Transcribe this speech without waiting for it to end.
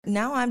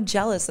now I'm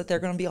jealous that they're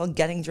going to be all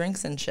getting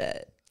drinks and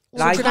shit.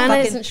 Well,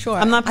 Jordana isn't sure.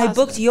 I'm not positive. I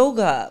booked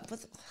yoga.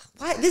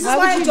 Why? This is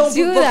why I don't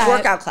book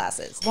workout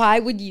classes. Why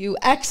would you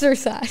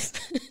exercise?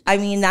 I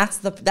mean, that's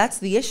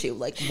the issue.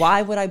 Like,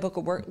 why would I book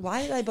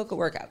why did I book a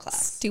workout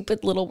class?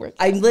 Stupid little workout.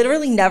 I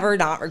literally never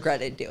not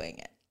regretted doing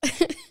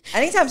it.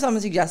 Anytime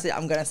someone suggests it,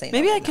 I'm going to say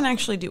maybe no. I can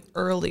actually do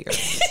earlier.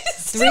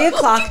 3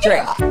 o'clock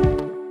drink.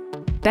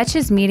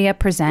 Betches Media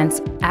presents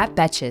At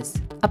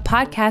Betches, a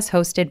podcast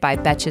hosted by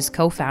Betches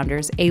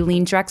co-founders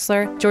Aileen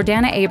Drexler,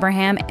 Jordana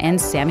Abraham, and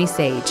Sammy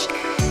Sage.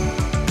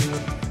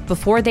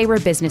 Before they were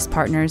business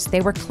partners, they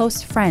were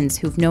close friends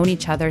who've known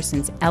each other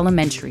since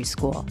elementary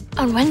school.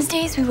 On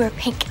Wednesdays, we wear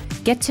pink.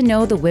 Get to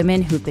know the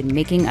women who've been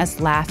making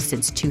us laugh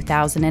since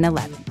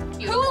 2011.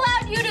 Who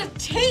allowed you to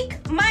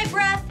take my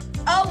breath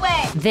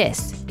away?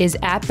 This is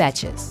At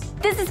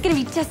Betches. This is gonna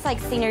be just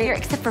like senior year,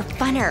 except for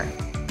funner.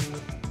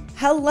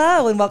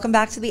 Hello, and welcome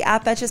back to the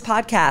At Betches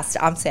podcast.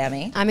 I'm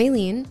Sammy. I'm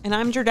Aileen. And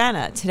I'm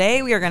Jordana.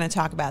 Today we are going to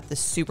talk about the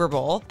Super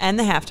Bowl and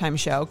the halftime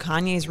show,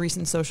 Kanye's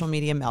recent social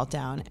media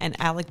meltdown, and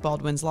Alec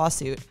Baldwin's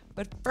lawsuit.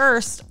 But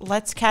first,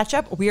 let's catch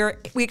up. We are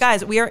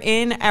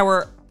in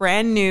our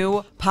brand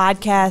new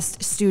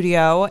podcast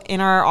studio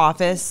in our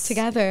office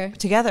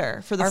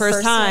Together for the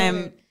first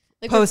time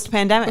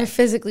post-pandemic. We're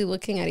physically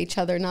looking at each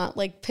other, not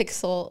like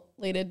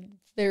pixelated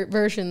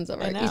versions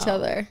of each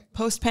other.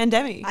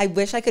 Post-pandemic. I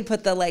wish I could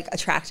put the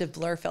attractive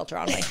blur filter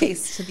on my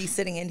face to be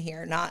sitting in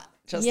here, not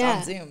just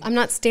on Zoom. I'm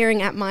not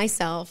staring at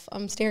myself.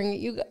 I'm staring at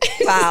you guys.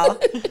 Wow.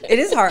 It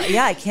is hard.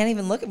 Yeah, I can't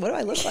even look at what do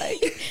I look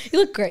like? You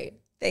look great.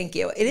 Thank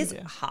you. It is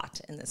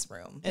hot in this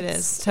room. It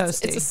is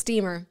toasty. It's a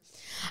steamer.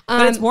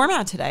 But it's warm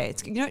out today.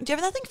 It's do you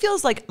ever nothing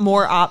feels like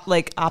more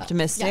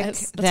optimistic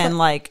than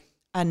like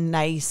a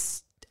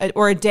nice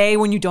or a day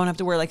when you don't have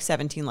to wear like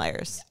 17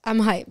 layers? I'm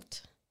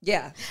hyped.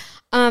 Yeah.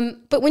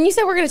 But when you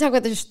said we're going to talk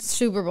about the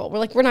Super Bowl,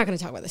 we're not going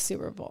to talk about the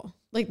Super Bowl.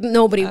 Like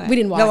nobody, we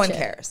didn't watch it. No one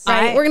cares.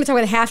 Right? We're going to talk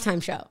about the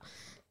halftime show.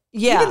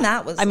 Yeah. Even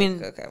that was, okay,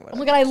 whatever. Oh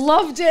my God, I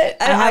loved it.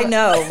 I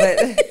know,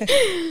 but...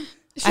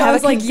 I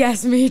was like,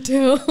 yes, me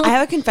too. I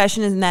have a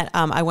confession in that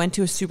I went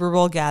to a Super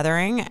Bowl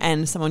gathering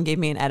and someone gave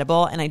me an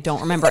edible and I don't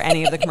remember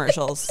any of the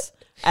commercials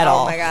at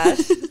all. Oh my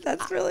gosh.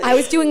 That's really... I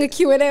was doing a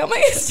Q&A on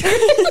my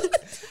Instagram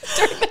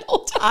during the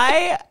whole time.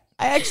 I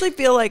actually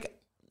feel like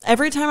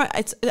every time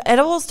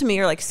edibles to me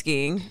are like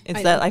skiing.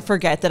 It's that I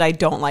forget that I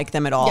don't like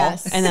them at all.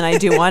 Yes. And then I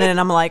do one and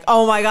I'm like,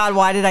 oh my God,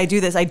 why did I do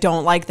this? I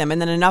don't like them. And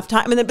then enough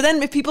time. But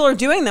then if people are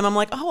doing them, I'm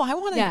like, oh, I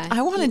want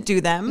to do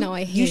them. No,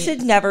 I hate You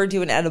should never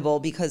do an edible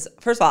because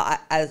first of all,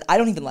 I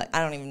don't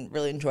even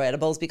really enjoy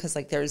edibles because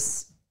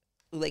there's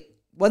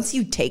once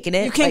you've taken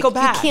it, you can't go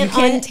back. You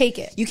can't untake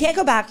it. You can't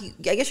go back.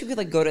 I guess you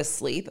could go to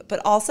sleep, but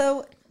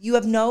also you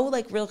have no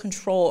real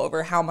control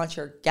over how much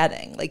you're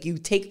getting. You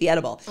take the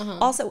edible.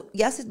 Also,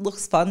 yes, it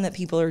looks fun that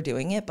people are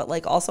doing it,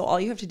 but also all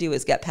you have to do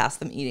is get past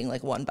them eating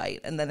one bite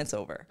and then it's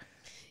over.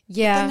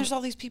 Yeah. Then there's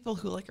all these people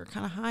who are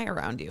kind of high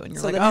around you and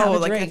you're So then have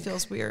a it drink.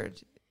 feels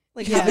weird.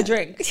 Have a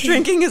drink.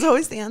 Drinking is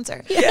always the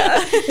answer. Yeah.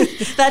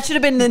 That should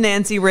have been the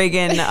Nancy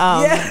Reagan.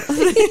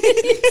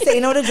 Say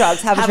no to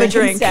drugs. Have a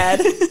drink instead.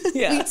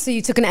 Yeah. Wait, so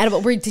you took an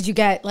edible. Did you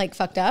get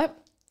fucked up?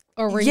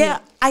 Or were you?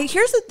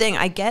 Here's the thing.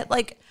 I get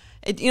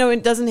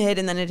it doesn't hit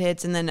and then it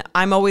hits. And then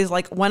I'm always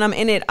when I'm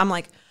in it, I'm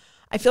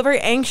I feel very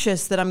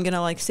anxious that I'm going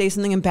to say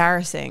something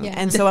embarrassing. Yeah.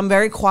 And so I'm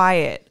very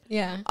quiet.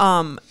 Yeah.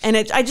 And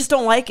I just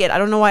don't like it. I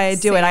don't know why I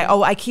do it.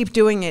 I keep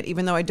doing it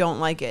even though I don't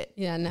like it.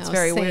 Yeah, no, it's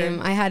very weird.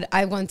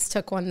 I once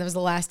took one. That was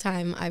the last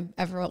time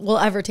I will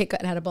ever take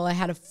an edible. I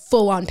had a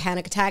full-on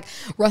panic attack.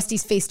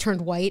 Rusty's face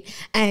turned white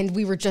and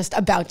we were just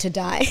about to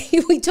die.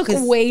 We took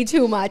way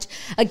too much.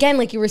 Again,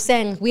 like you were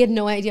saying, we had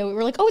no idea. We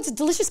were like, oh, it's a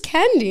delicious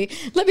candy.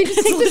 Let me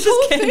just take this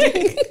whole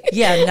thing.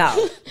 Yeah,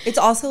 no. It's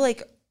also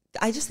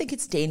I just think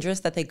it's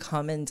dangerous that they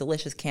come in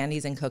delicious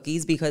candies and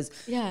cookies because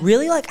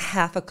really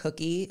half a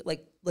cookie,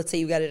 let's say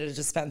you get it at a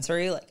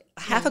dispensary,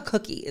 half a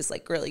cookie is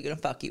really going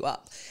to fuck you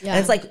up. Yeah.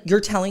 And it's you're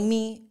telling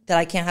me that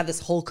I can't have this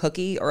whole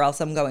cookie or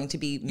else I'm going to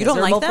be miserable. You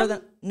don't like them? For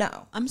them?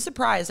 No. I'm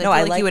surprised.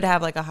 I feel you would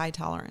have a high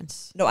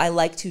tolerance. No, I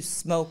like to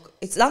smoke.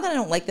 It's not that I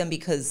don't like them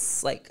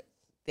because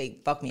they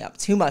fuck me up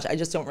too much. I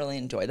just don't really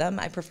enjoy them.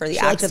 I prefer the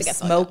act of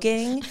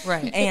smoking,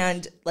 right?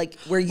 And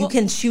where you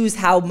can choose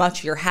how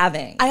much you're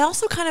having. I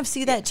also kind of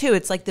see that too.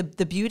 It's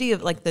the beauty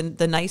of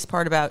the nice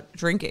part about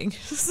drinking.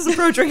 This is a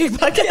pro drinking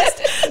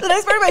podcast. The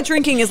nice part about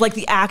drinking is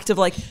the act of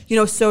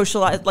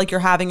socialize, you're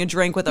having a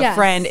drink with a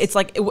friend. It's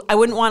I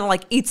wouldn't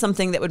want to eat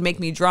something that would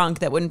make me drunk.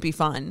 That wouldn't be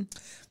fun.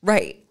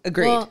 Right.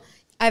 Agreed. Well,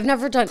 Have you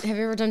ever done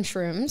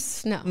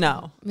shrooms?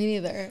 No. Me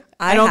neither.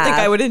 I don't think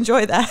I would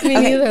enjoy that. Me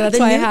neither. That's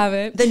why I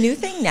haven't. The new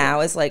thing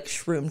now is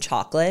shroom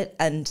chocolate,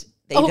 and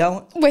they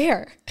don't.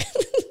 Where?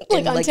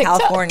 In on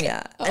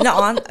California. Oh.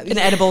 No, an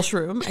edible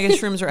shroom. I guess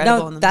shrooms are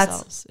edible in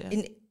themselves.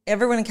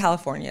 Everyone in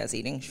California is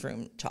eating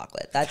shroom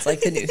chocolate. That's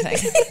the new thing.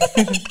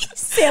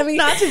 Sammy.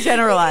 Not to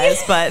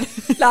generalize, but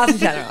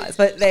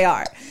they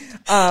are.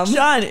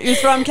 Sean is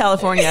from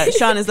California.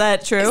 Sean, is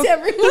that true? Is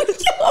everyone in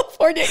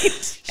California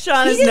eats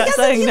Sean is He not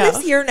saying he no.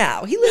 lives here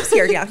now. He lives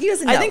here now. He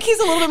doesn't know. I think he's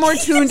a little bit more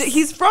tuned.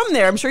 He's from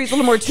there. I'm sure he's a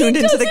little more tuned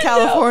into the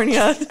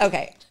California.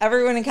 Okay,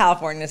 everyone in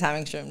California is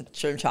having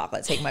shroom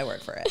chocolate. Take my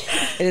word for it.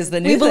 It is the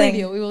new We thing. believe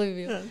you. We believe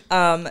you.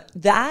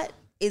 That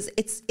is,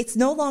 it's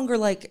no longer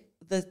like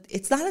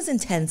it's not as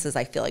intense as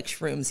I feel like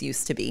shrooms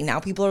used to be. Now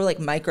people are like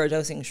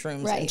microdosing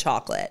shrooms in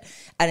chocolate,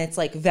 and it's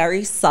like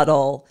very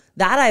subtle.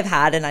 That I've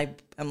had, and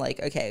I'm like,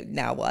 okay,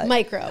 now what?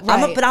 Micro,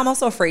 right. But I'm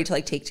also afraid to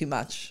like take too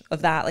much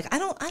of that. Like I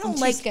don't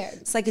like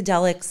scared.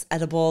 psychedelics,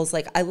 edibles.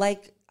 Like I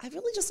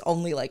really just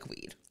only like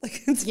weed.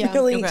 Like it's Yeah.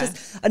 really Okay.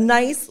 just a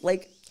nice,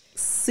 like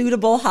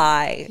suitable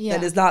high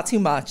that is not too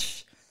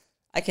much.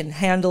 I can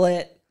handle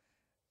it.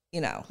 You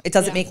know, it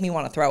doesn't make me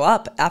want to throw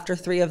up after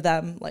 3 of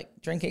them, like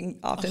drinking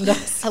often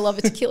does. I love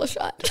a tequila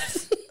shot.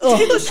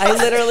 I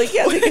literally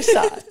can't take a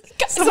shot.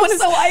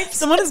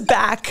 Someone is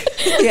back.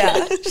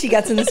 Yeah. She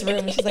gets in this room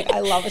and she's like, I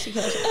love it. She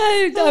goes,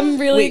 I'm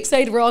really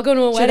excited. We're all going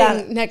to a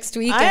wedding next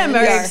week. I am and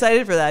very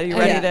excited for that. Are you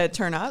ready Yeah. to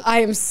turn up? I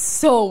am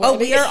so ready. oh,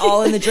 we are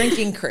all in the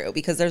drinking crew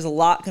because there's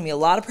gonna be a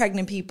lot of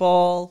pregnant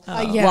people,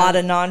 a yeah. lot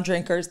of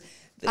non-drinkers.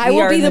 I We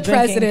will are be in the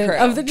drinking president crew.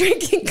 of the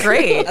drinking crew.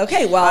 Great.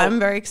 Okay, well, I'm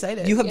very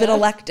excited. You have been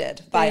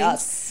elected by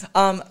Thanks.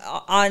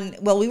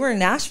 us. We were in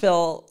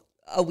Nashville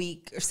a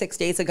week or 6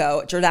 days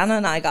ago. Jordana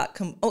and I got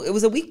it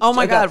was a week. Oh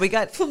my ago. God, we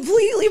got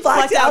completely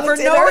blacked out for at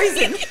no dinner.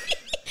 reason.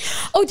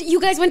 Oh, you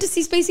guys went to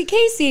see Spacey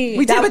Casey.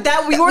 We did,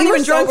 but we weren't we were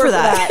even drunk sober for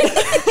that.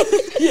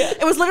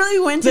 It was literally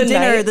we went to The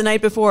dinner night. the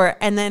night before,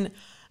 and then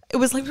it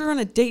was like we were on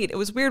a date. It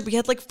was weird. We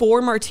had like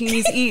 4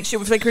 martinis each. It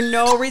was like for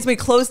no reason. We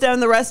closed down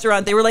the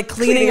restaurant. They were like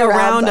cleaning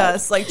around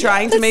us, like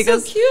trying to make so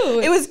us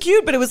cute. It was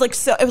cute, but it was like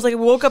it was like I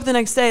woke up the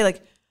next day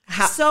like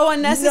so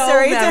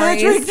unnecessary no to have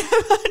memories. drink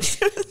that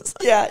much. It was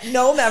like- Yeah,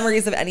 no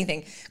memories of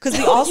anything because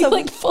we also you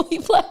like fully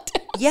blacked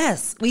out.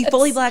 yes, we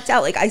fully blacked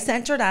out. Like I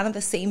sent Jordana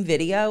the same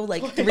video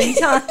like 3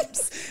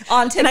 times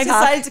on TikTok. And I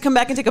decided to come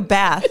back and take a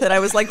bath. And I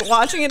was like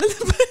watching it. I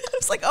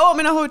was like, oh, I'm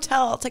in a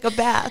hotel. I'll take a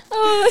bath.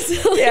 Oh,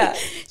 that's so Yeah.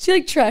 She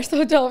like trashed the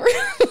hotel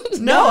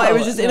room. No, I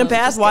was just in a no,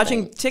 bath just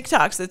watching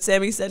TikToks that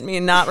Sammy sent me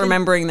and not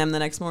remembering them the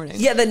next morning.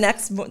 Yeah, the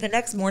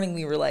next morning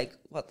we were like,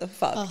 what the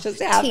fuck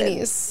just happened?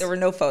 teenies. There were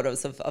no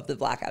photos of the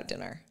blackout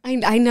dinner.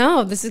 I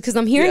know. This is because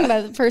I'm hearing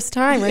about it the first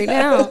time right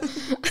now.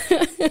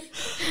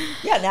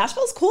 Yeah,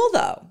 Nashville's cool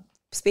though.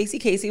 Spacey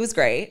Casey was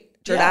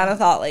great. Jordana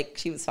thought like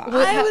she was fine.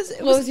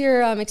 What was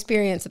your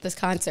experience at this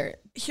concert?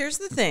 Here's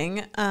the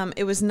thing.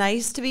 It was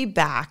nice to be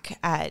back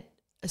at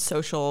a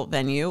social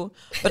venue,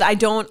 but I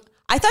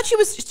thought she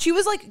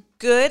was like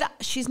good.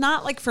 She's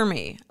not like for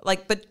me.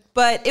 Like, but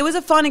it was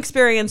a fun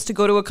experience to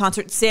go to a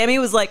concert. Sammy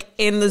was like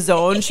in the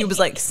zone. She was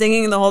like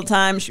singing the whole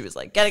time. She was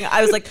like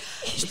I was like,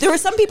 there were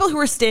some people who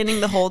were standing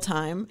the whole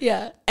time.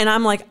 Yeah. And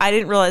I'm like, I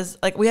didn't realize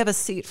like we have a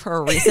seat for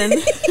a reason.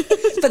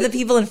 But the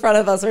people in front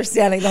of us were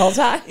standing the whole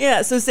time.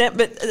 Yeah, so Sam,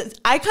 but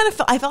I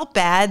felt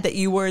bad that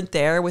you weren't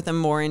there with a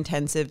more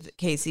intensive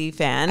Casey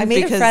fan. I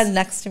made because a friend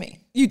next to me.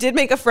 You did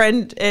make a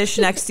friend-ish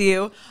next to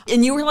you,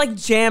 and you were like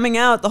jamming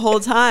out the whole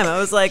time. I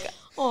was like,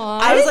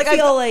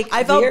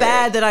 I felt weird.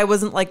 bad that I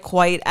wasn't like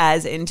quite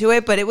as into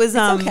it, but it was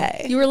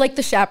Okay. You were like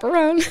the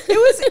chaperone. It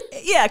was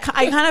yeah.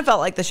 I kind of felt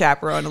like the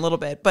chaperone a little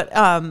bit, but it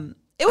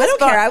was I don't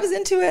fun. care. I was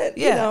into it.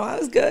 Yeah. You know, I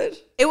was good.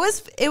 It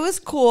was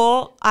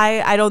cool.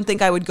 I don't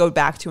think I would go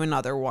back to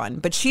another one,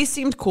 but she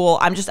seemed cool.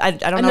 I don't know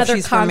if Another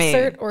she's for me.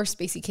 concert or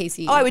Spacey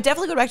Casey? Oh, I would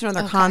definitely go back to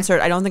another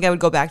concert. I don't think I would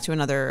go back to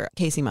another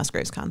Casey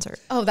Musgraves concert.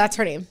 Oh, that's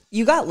her name.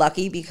 You got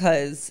lucky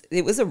because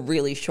it was a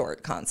really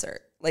short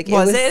concert. Like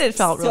Was it? It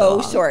felt so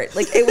really long. short.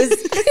 Like it was.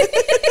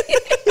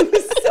 It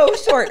was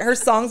so short. Her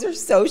songs are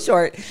so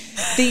short.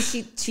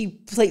 She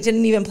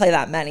didn't even play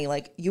that many.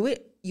 Like you would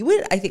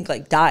I think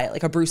like die at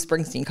like a Bruce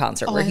Springsteen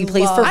concert where he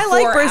plays for 4 I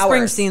like Bruce hours.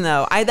 Springsteen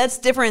though. That's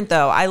different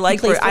though. I like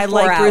plays for 4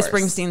 Bruce hours.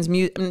 Springsteen's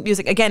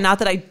music. Again, not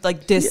that I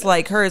like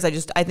dislike hers.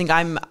 I think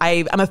I'm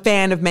a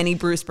fan of many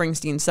Bruce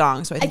Springsteen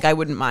songs, so I think I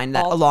wouldn't mind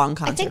that a long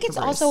concert. I think it's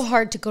for Bruce. also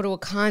hard to go to a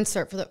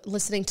concert for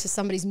listening to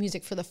somebody's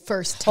music for the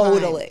first time.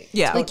 Totally.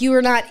 Yeah. Like you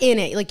are not in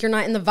it. Like you're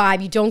not in the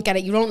vibe. You don't get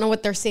it. You don't know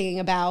what they're singing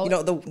about. You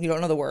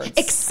don't know the words.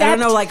 Except I don't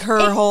know, like,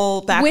 her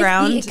whole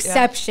background. With the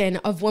exception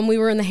of when we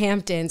were in the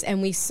Hamptons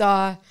and we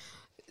saw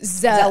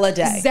Zella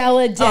Day.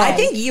 Zella Day. I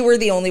think you were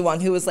the only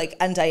one who was like,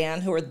 and Diane,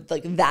 who were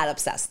like that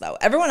obsessed though.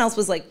 Everyone else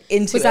was like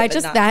into Was it. I but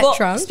just not- that Well,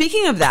 drunk?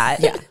 speaking of that,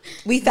 Yeah.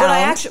 We But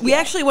found. we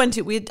actually went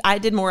to I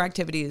did more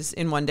activities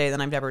in one day than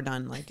I've ever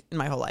done like in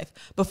my whole life.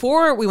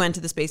 Before we went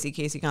to the Spacey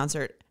Casey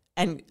concert,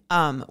 and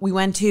we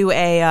went to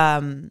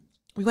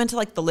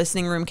like the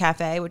Listening Room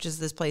Cafe, which is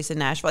this place in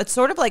Nashville. It's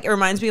sort of like, it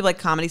reminds me of like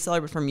Comedy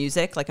Cellar, but for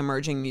music, like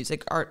emerging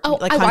music art, Oh,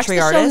 like I watched country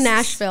the artists. show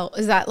Nashville.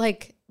 Is that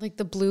like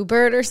the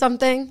Bluebird or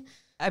something?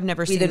 I've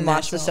never We seen didn't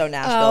watch the Nashville. show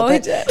Nashville,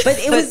 but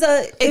it was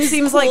It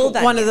seems like cool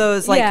one of venue.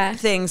 those like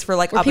things for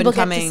like Where up people and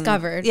get coming.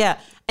 discovered. Yeah.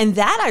 And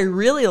that I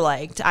really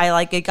liked.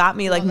 It got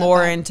me like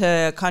more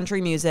into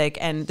country music.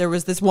 And there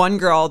was this one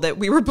girl that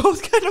we were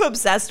both kind of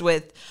obsessed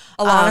with.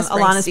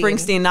 Alana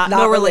Springsteen. Not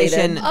No related.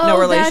 relation. Oh, no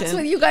relation. that's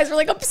when you guys were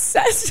like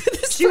obsessed with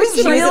this. She was She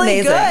was really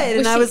amazing. good. And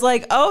Was I she- was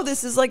like, oh,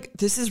 this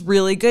is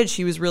really good.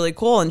 She was really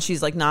cool. And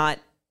she's like not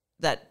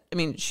that, I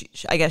mean,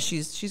 I guess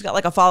she's got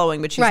like a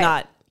following, but she's Right.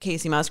 not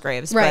Casey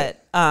Musgraves. Right.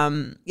 But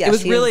Yeah, it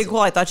was she really is- cool.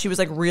 I thought she was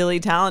like really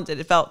talented.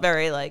 It felt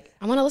very like,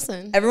 I want to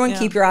listen. Everyone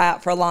keep your eye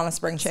out for Alana it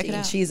Springsteen.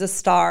 out. She's a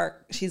star.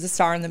 She's a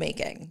star in the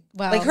making.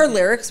 Wow. Like her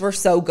lyrics were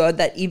so good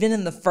that even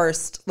in the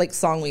first like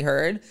song we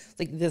heard,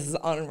 like this is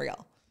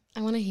unreal. I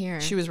want to hear.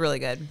 she was really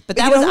good. But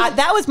You that know was who-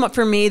 that was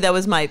for me. That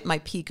was my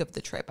peak of the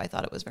trip. I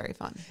thought it was very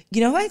fun.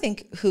 You know who I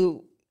think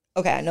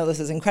okay, I know this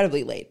is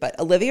incredibly late, but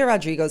Olivia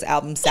Rodrigo's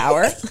album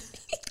Sour.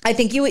 I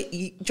think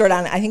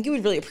Jordan, I think you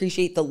would really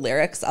appreciate the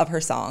lyrics of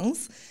her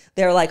songs.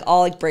 They're like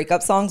all like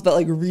breakup songs, but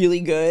like really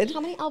good. How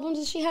many albums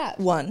does she have?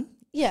 One.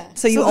 Yeah.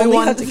 So you So the only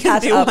one- have to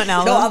catch the up. one No,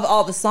 album? of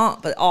all the songs,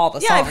 but all the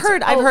Yeah, songs.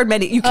 I've heard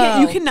many. You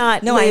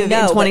cannot No, I live know,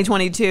 in but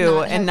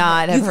 2022 and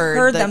not have You've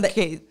heard the, them, but-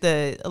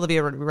 the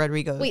Olivia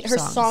Rodrigo. Wait, her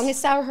songs. song is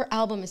sour. Her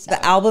album is sour.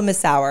 The album is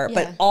sour,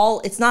 Yeah.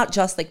 but it's not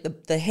just like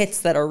the hits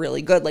that are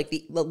really good. Like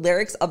the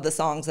lyrics of the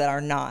songs that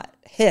are not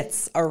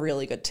hits are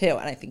really good too,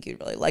 and I think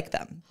you'd really like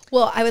them.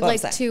 Well, I would what I'm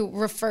like to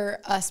refer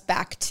us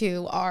back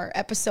to our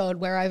episode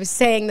where I was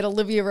saying that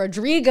Olivia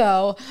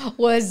Rodrigo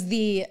was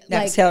the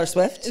Next Taylor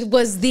Swift.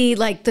 was the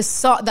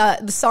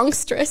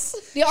songstress,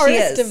 the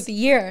artist is. of the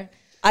year.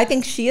 I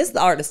think she is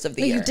the artist of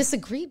the But year. you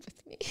disagreed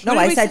with me. No, What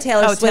did I we said say?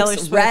 Taylor Oh,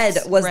 Swift's Red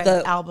was Red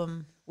the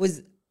album.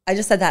 I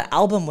just said that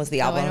album was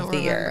the Oh, album I of don't the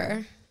remember.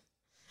 year.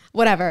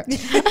 Whatever.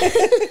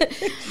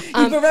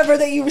 You remember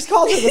that you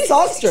called her the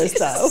songstress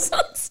though.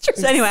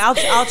 Songstress. So anyway,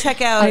 I'll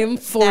check out I am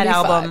that 45.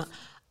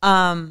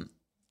 album.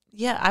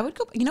 Yeah, I would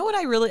go. You know what?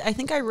 I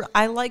think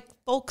I like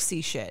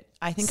folksy shit.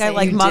 I think I Same.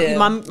 like You do.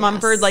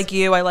 Mumford Yes. like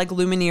you. I like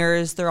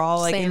Lumineers. They're all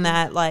like in Same.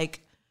 that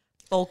like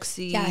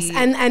folksy. Yes,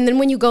 and then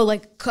when you go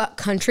like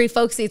country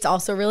folksy, it's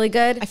also really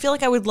good. I feel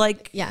like I would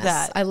like Yes,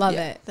 that. I love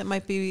it. That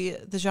might be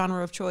the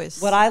genre of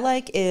choice. What I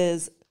like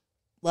is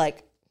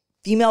like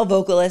female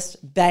vocalist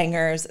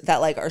bangers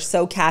that like are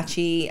so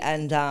catchy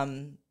and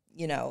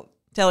you know,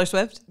 Taylor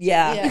Swift.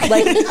 yeah.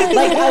 Like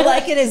I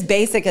like it as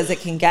basic as it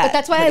can get. But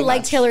that's why I pretty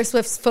like much. Taylor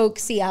Swift's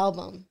folksy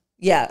album.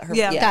 Yeah,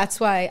 Yeah. That's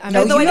why I'm.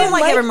 No, Though you I don't didn't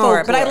like like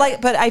Evermore, but I folklore.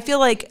 like. But I feel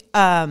like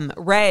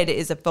Red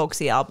is a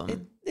folksy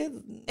album.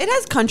 It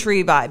has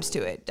country vibes to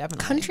it,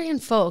 definitely. country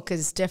and folk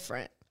is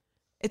different.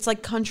 It's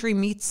like country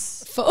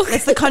meets Folk.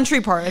 It's the country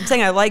part. I'm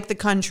saying I like the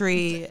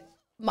country.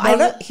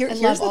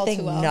 Here's love the All thing: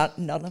 Too Well.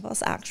 none of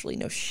us actually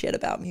know shit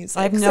about music.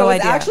 I have no so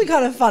it's idea. actually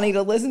kind of funny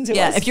to listen to.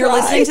 Yeah, us if you're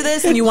try. listening to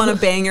this and you want to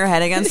bang your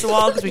head against the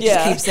wall because we just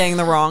Yeah. keep saying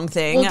the wrong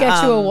thing, We'll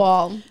get you a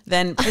wall.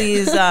 Then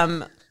please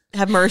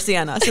have mercy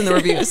on us in the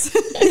reviews.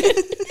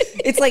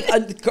 it's like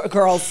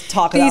girls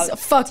talk These about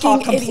fucking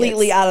talk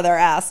completely idiots. out of their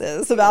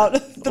asses about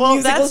the Well,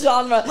 musical that's-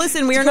 genre.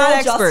 listen, we are Girl not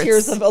just experts.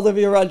 hears of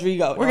Olivia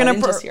Rodrigo. We're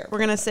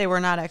gonna say we're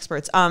not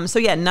experts. So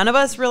yeah, none of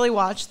us really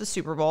watched the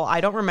Super Bowl.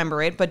 I don't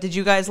remember it, but did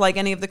you guys like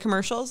any of the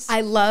commercials?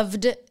 I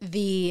loved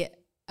the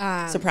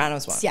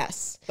Sopranos one.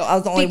 yes. So I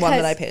was the only one that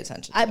Because- I paid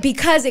attention to.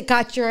 because it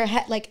got your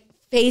head like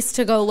face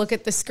to go look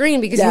at the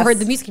screen because you Yes. heard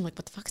the music. You're like,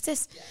 what the fuck is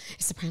this?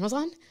 Is Sopranos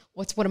on?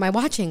 What am I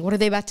watching? What are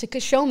they about to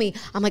show me?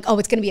 I'm like, oh,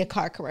 it's gonna be a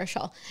car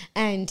commercial,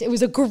 and it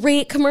was a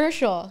great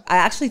commercial. I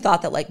actually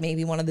thought that like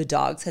maybe one of the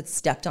dogs had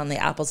stepped on the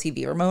Apple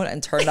TV remote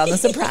and turned on the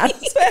Sopranos.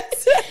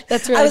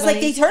 That's really I was funny.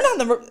 like, they turned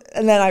on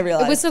and then I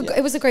realized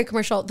It was a great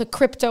commercial. The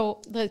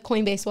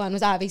Coinbase one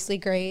was obviously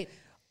great.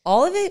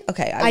 all of it.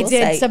 Okay, I I will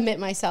did say, submit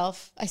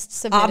myself. I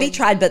submitted. Avi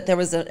tried, but there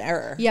was an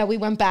error. Yeah, we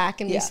went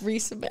back and Yeah. we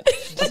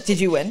resubmitted.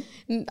 Did you win?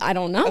 I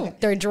don't know.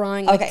 They're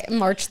drawing like Okay.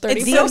 March 31st.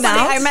 It's The so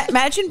funny. amount-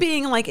 Imagine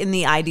being like in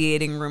the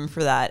ideating room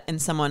for that,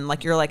 and someone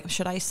like you're like,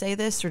 should I say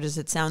this or does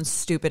it sound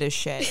stupid as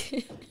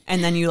shit?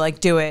 And then you like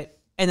do it,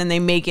 and then they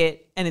make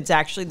it, and it's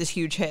actually this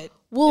huge hit.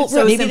 Well, It's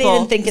so maybe they simple.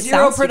 didn't think it Zero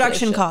sounds stupid as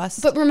production shit. costs.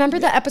 But remember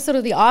the episode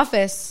of The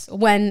Office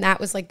when that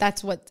was like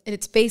that's what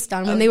it's based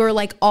on when they were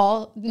like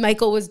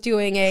Michael was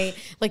doing a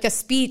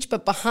speech,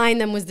 but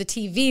behind them was the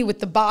TV with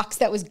the box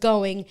that was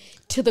going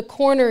to the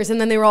corners,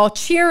 and then they were all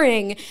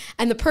cheering,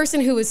 and the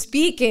person who was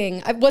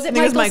speaking was it think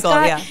it was Michael Michael,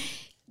 Scott? yeah.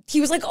 He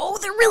was like, "Oh,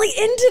 they're really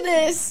into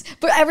this,"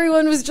 but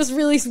everyone was just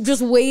really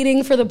just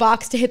waiting for the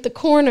box to hit the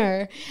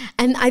corner,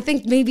 and I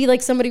think maybe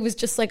like somebody was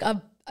just like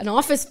an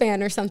Office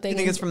fan or something. You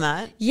think it's from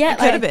that? Yeah, It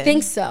could I have been.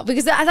 think so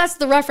because that's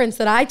the reference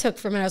that I took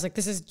from it. I was like,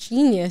 "This is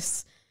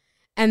genius,"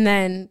 and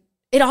then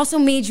it also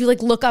made you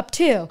like look up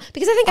too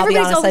because I think I'll be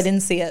everybody's honest, I always.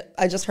 didn't see it.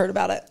 I just heard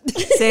about it.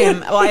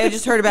 Same. Well, I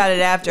just heard about it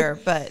after,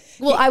 but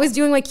Well, I was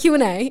doing like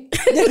Q&A,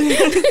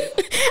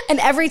 and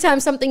every time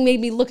something made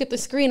me look at the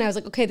screen, I was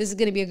like, "Okay, this is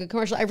going to be a good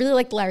commercial." I really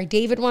liked the Larry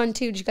David one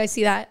too. Did you guys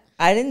see that?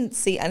 I didn't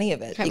see any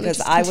of it I'm gonna because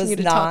just I was continue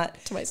to not.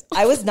 talk to myself.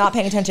 I was not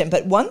paying attention.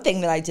 But one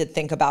thing that I did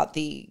think about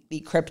the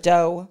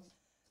crypto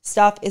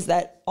stuff is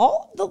that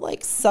all the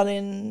like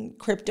sudden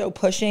crypto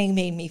pushing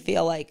made me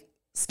feel like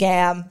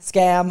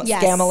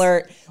scam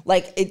alert.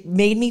 Like it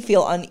made me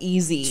feel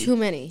uneasy. Too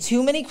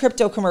many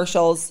crypto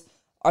commercials.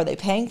 Are they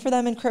paying for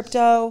them in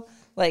crypto?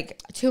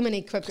 Like too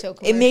many crypto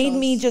commercials. It made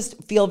me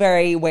just feel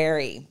very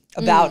wary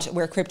about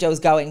where crypto is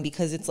going,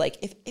 because it's like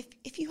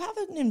if you have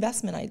an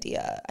investment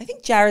idea, I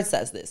think Jared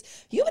says this.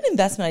 If you have an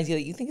investment idea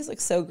that you think is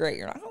like so great,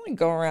 you're not going to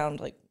go around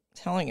like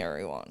telling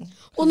everyone.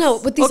 Well, no,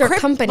 but these are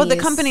companies. But the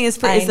company is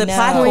the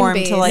platform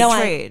to like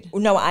trade.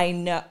 I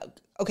know.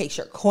 Okay,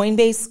 sure.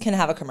 Coinbase can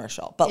have a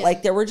commercial, but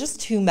like there were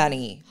just too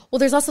many. Well,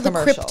 there's also the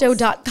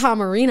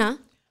crypto.com arena.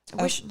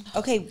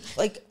 Okay,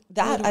 like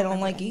that I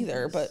don't like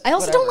either, but I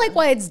also don't like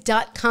why it's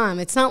 .com.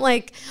 It's not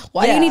like,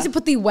 why do you need to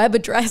put the web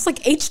address like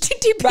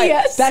HTTPS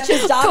right.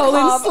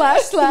 Betches.com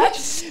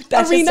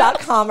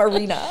Betches.com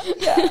arena.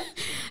 Yeah.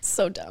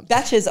 So dumb.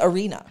 Betches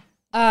arena.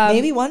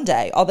 Maybe one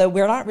day, although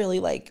we're not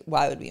really like,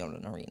 why would we own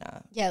an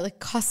arena? Yeah, like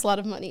costs a lot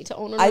of money to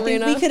own an arena. I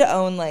think we could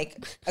own like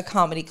a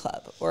comedy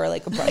club or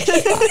like a brunch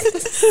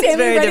spot.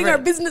 Sammy running our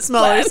business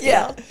plan.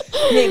 Yeah.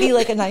 Maybe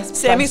like a nice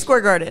Sammy Square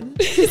Garden.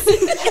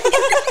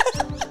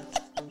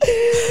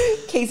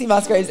 Casey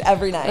Musgraves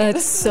every night.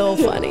 That's so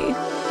funny.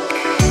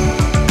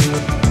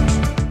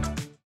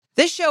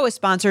 This show is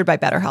sponsored by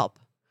BetterHelp.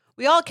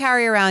 We all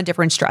carry around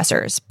different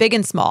stressors, big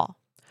and small.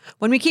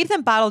 When we keep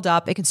them bottled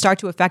up, it can start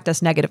to affect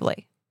us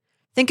negatively.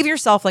 Think of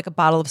yourself like a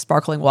bottle of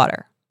sparkling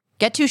water.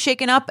 Get too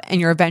shaken up and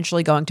you're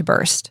eventually going to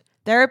burst.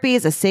 Therapy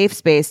is a safe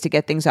space to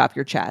get things off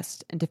your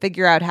chest and to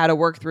figure out how to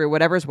work through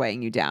whatever's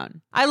weighing you down.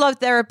 I love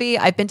therapy.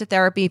 I've been to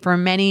therapy for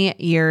many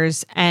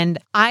years, and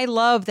I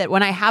love that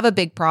when I have a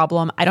big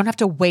problem, I don't have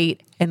to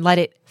wait and let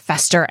it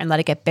fester and let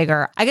it get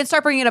bigger. I can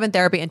start bringing it up in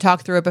therapy and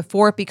talk through it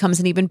before it becomes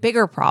an even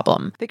bigger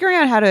problem. Figuring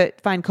out how to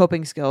find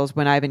coping skills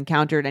when I've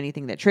encountered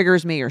anything that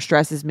triggers me or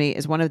stresses me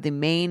is one of the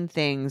main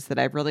things that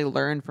I've really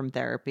learned from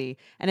therapy,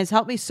 and has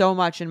helped me so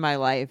much in my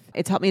life.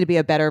 It's helped me to be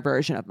a better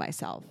version of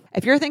myself.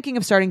 If you're thinking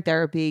of starting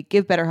therapy,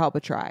 give BetterHelp a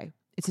try.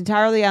 It's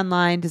entirely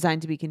online,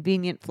 designed to be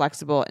convenient,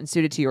 flexible, and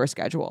suited to your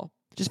schedule.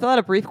 Just fill out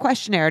a brief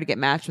questionnaire to get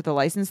matched with a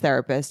licensed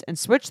therapist and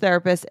switch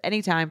therapists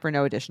anytime for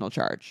no additional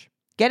charge.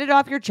 Get it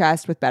off your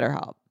chest with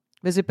BetterHelp.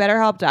 Visit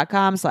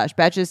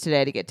BetterHelp.com/Betches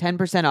today to get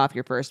 10% off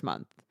your first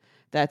month.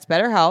 That's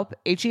BetterHelp,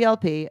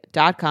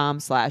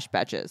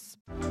 HELP.com/Betches.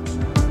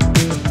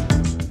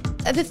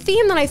 The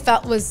theme that I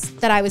felt was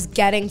that I was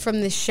getting from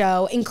this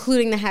show,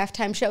 including the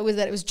halftime show, was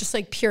that it was just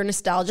like pure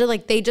nostalgia.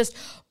 Like they just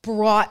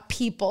brought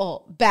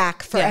people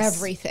back for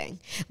everything.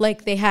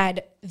 Like they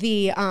had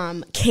the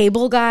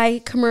cable guy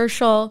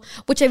commercial,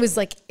 which I was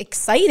like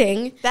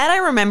exciting. That I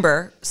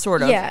remember,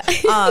 sort of. Yeah.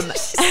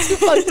 She's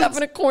fucked up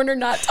in a corner,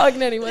 not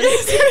talking to anyone. Were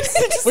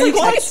you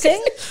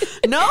texting?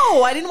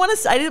 No, I didn't want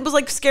to. I was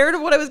like scared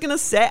of what I was going to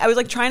say. I was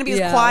like trying to be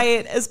as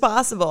quiet as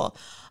possible.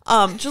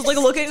 Just like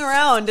looking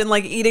around and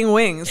like eating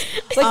wings.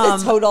 It's like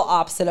the total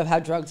opposite of how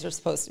drugs are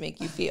supposed to make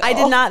you feel. I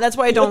did not. That's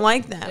why I don't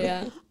like them.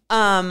 Yeah.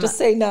 Just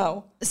say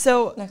no.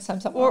 So next time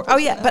something.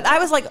 But I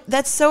was like,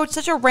 that's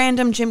such a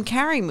random Jim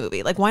Carrey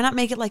movie. Like, why not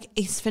make it like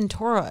Ace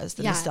Ventura as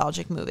the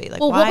nostalgic movie? Like,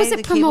 well, what was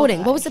it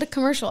promoting? What was it a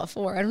commercial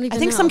for? I don't even know. I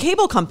think some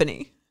cable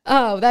company.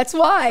 Oh, that's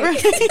why.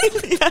 Right?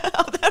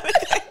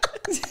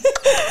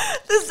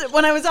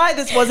 When I was high,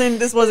 this wasn't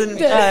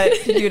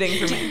computing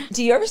for me.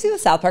 Do you ever see the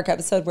South Park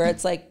episode where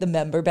it's like the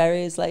member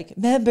berries, like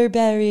member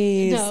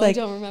berries? No, like, I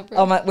don't remember.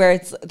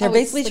 Where they're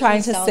basically it's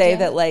trying to say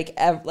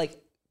nostalgia? that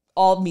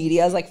all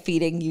media is like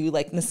feeding you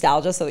like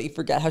nostalgia so that you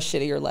forget how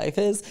shitty your life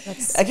is.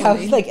 That's like how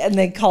and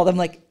they call them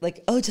like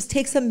oh, just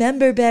take some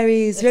member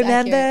berries. That's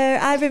remember,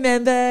 accurate. I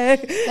remember.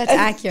 That's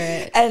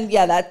accurate. And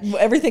yeah, that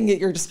everything that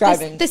you're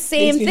describing. The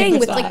same thing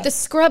with like the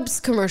Scrubs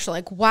commercial.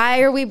 Like,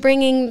 why are we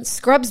bringing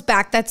Scrubs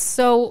back? That's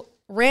so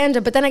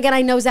random. But then again,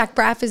 I know Zach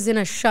Braff is in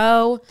a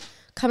show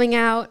coming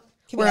out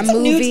or a movie.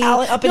 New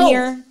talent up in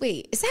here.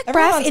 Wait, is Zach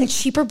Braff in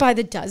Cheaper by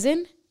the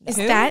Dozen? Is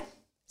that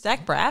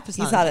Zach Braff?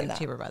 He's not in that.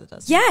 Cheaper by the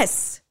Dozen.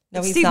 Yes.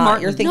 No, he's Steve not.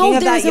 Martin. You're thinking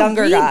of that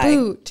younger guy.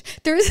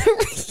 There's a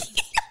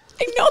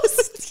I know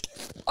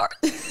Steve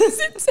Martin is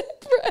in Zach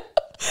Braff.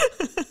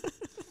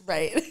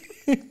 Right.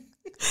 A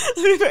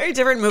very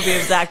different movie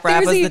if Zach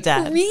Braff was the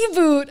dad.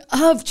 Reboot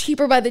of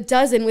Cheaper by the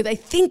Dozen with I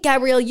think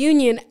Gabrielle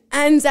Union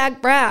and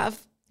Zach Braff.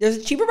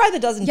 There's Cheaper by the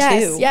Dozen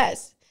too.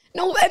 Yes.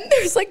 No, and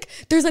it's a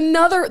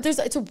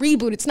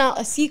reboot. It's not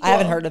a sequel. I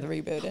haven't heard of the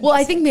reboot. Well,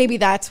 I think maybe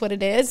that's what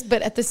it is,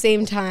 but at the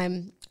same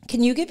time,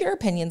 can you give your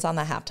opinions on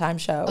the halftime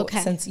show? Okay.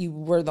 Since you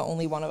were the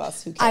only one of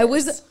us who cares. I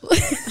was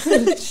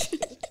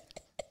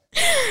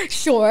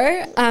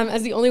sure.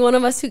 As the only one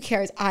of us who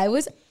cares, I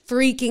was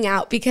freaking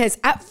out because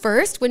at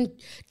first when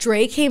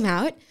Dre came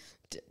out,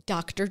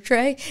 Dr.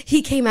 Dre,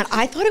 he came out,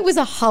 I thought it was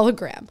a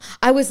hologram.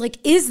 I was like,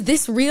 is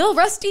this real,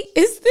 Rusty?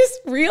 Is this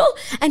real?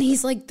 And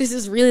he's like, this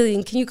is really,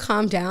 and can you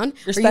calm down?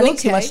 You're spending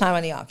too much time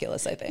on the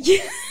Oculus, I think.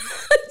 Yeah,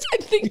 I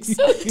think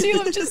so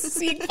too. I'm just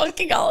seeing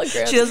fucking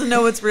holograms. She doesn't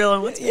know what's real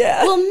and what's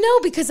Well, no,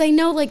 because I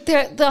know like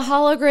the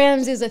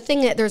holograms is a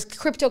thing that there's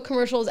crypto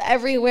commercials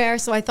everywhere.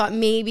 So I thought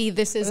maybe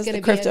this is going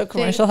to be crypto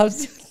commercial.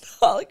 How's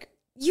hologram?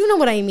 you know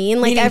what I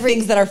mean? Like Meaning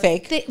things that are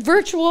fake. The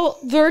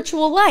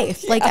virtual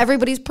life. Like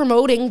everybody's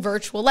promoting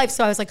virtual life.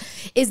 So I was like,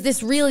 is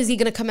this real? Is he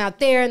going to come out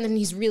there? And then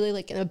he's really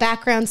like in the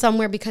background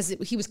somewhere because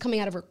he was coming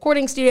out of a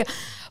recording studio.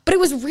 But it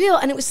was real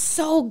and it was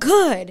so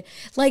good.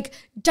 Like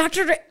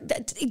Dr. Dre,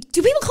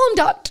 do people call him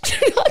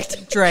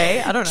Dr.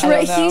 Dre? I don't know.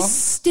 Dre, he's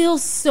still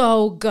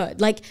so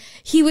good. Like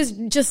he was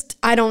just,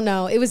 I don't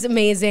know. It was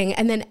amazing.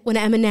 And then when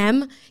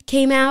Eminem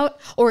came out,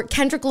 or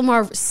Kendrick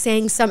Lamar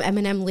sang some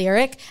Eminem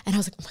lyric, and I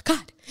was like, oh my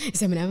God,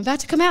 is Eminem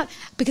about to come out?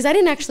 Because I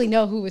didn't actually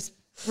know who was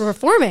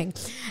performing.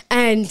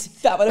 And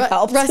that would have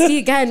helped. Rusty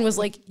again was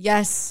like,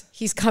 yes,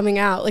 he's coming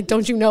out. Like,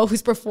 don't you know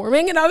who's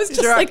performing? And I was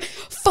just like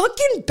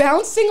fucking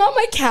bouncing on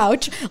my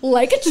couch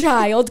like a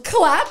child,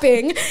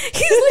 clapping.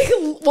 He's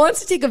like, wants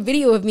to take a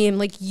video of me and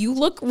like, you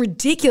look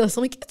ridiculous.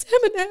 I'm like, it's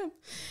Eminem.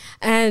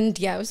 And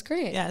yeah, it was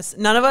great. Yes.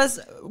 None of us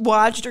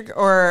watched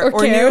or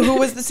knew who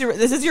was the super.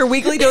 This is your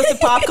weekly dose of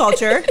pop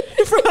culture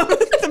from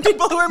the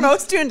people who are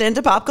most tuned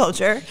into pop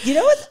culture. You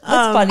know what's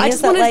funny? I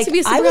just wanted it to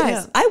be a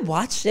surprise. I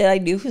watched it. I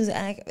knew who's.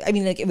 I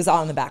mean, like it was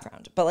on in the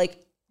background, but like,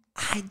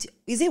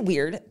 is it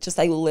weird? Just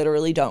I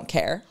literally don't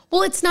care.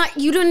 Well, it's not.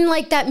 You didn't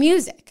like that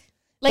music.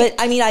 Like,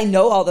 but I mean, I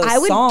know all those. I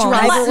would songs.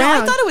 drive around.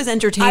 No, I thought it was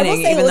entertaining. I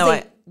will say even it though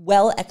was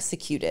well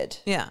executed.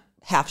 Yeah.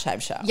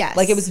 Halftime show. Yes.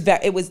 Like it was.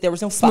 There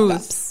was no fuck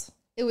ups.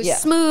 It was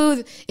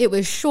smooth. It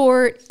was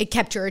short. It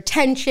kept your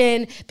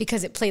attention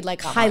because it played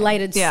like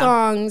highlighted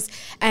songs,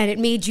 and it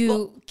made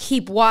you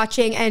keep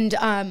watching. And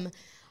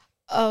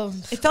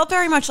it felt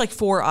very much like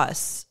for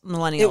us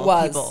millennial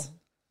people.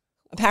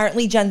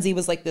 Apparently, Gen Z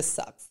was like, "This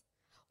sucks."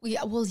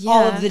 Yeah, well, yeah.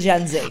 All of the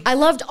Gen Z. I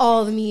loved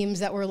all the memes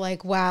that were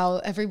like, "Wow,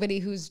 everybody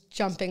who's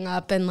jumping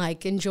up and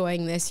like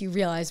enjoying this." You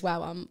realize,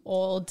 "Wow, I'm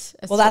old."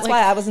 Well, that's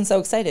why I wasn't so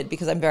excited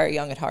because I'm very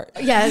young at heart.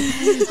 Yeah.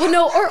 Well,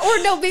 no,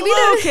 or no, maybe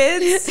Hello, no.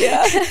 kids.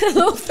 Yeah.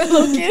 Hello,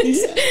 fellow kids.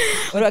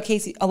 What about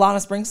Casey?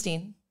 Alana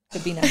Springsteen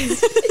could be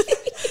nice.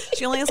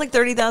 She only has like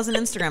 30,000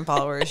 Instagram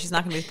followers. She's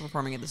not going to be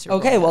performing at the Super Bowl.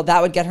 Okay, well,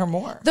 that would get her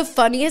more. The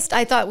funniest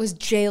I thought was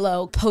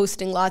J-Lo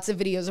posting lots of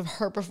videos of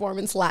her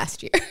performance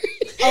last year.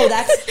 Oh,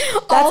 that's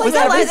was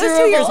that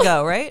 2 years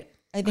ago, right?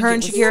 I think her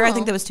and it was- Shakira. No. I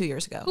think that was 2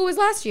 years ago. Who was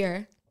last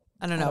year?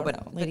 I don't know,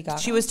 but Lady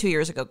Gaga. she was 2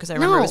 years ago because I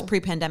remember it was No.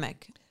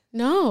 pre-pandemic.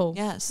 No.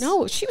 Yes.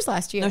 No, she was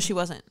last year. No, she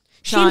wasn't.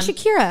 She and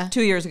Shakira.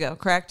 2 years ago,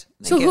 correct?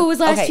 So Thank you. who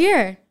was last Okay.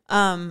 year?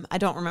 I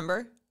don't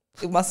remember.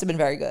 It must have been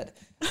very good.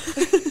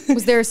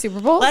 Was there a Super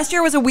Bowl? Last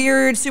year was a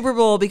weird Super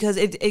Bowl because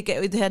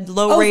it had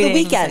low Oh,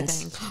 ratings. The Weeknd. I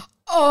think.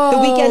 Oh, The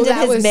Weeknd did that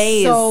his was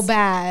maze. so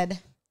bad.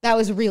 That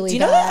was really Do you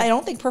know bad. that? I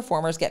don't think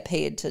performers get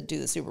paid to do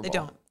the Super Bowl. They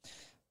don't.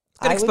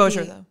 I Good would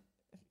exposure be- though.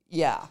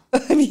 Yeah.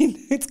 I mean,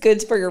 it's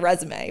good for your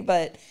resume,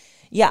 but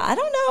yeah, I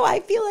don't know. I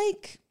feel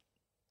like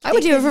I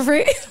would do it for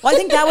free. Well, I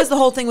think that was the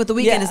whole thing with The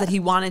Weeknd Yeah. is that he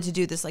wanted to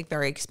do this like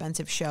very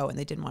expensive show and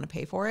they didn't want to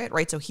pay for it,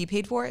 right? So he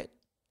paid for it.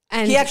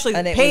 And He actually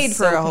And it paid was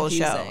for so a whole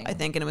show, confusing. I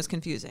think, and it was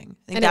confusing.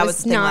 I think and that it was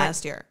the thing not-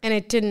 last year. And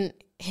it didn't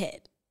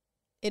hit.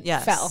 It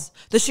Yes. fell.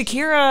 The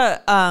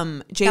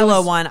Shakira J-Lo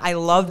was one, I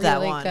love that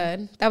Really one.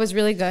 good. That was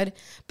really good.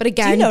 But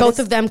again, notice- both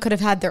of them could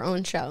have had their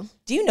own show.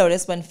 do you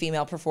notice when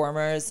female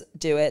performers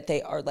do it,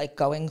 they are like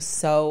going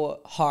so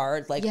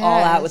hard, like all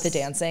out with the Yes.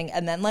 dancing,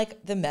 and then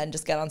like the men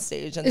just get on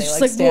stage and It's they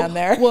just like stand whoa,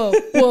 there. Whoa,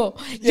 whoa.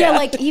 Yeah,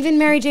 like even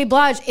Mary J.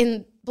 Blige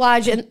in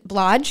Blige.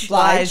 Blige.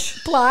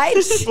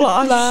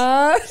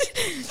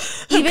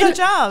 Even Good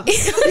job.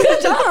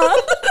 Good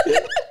job.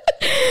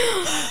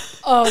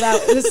 Oh,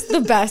 that was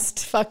the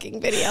best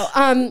fucking video.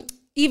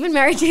 Even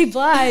Mary J.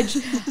 Blige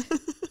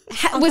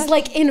was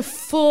like in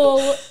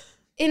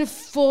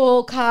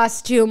full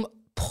costume,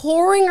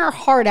 pouring her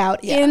heart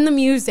out in the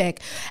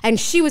music, and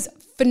she was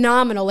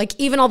phenomenal. Like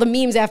even all the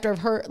memes after of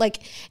her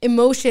like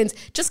emotions,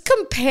 just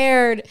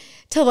compared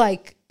to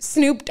like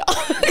Snoop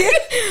Dogg,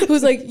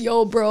 who's like,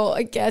 yo, bro,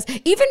 I guess.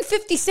 Even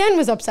 50 Cent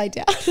was upside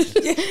down.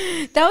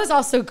 That was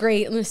also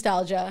great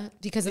nostalgia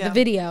because of the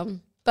video.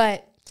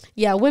 But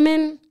yeah,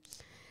 women,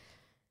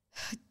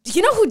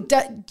 you know who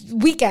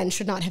Weeknd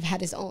should not have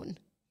had his own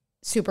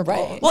Super Bowl.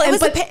 Right. Well, And-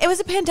 it was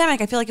a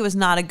pandemic. I feel like it was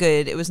not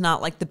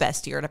not like the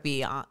best year to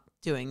be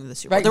doing the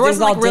Super Bowl. Right, There it was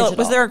wasn't like all real.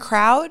 digital. Was there a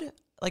crowd?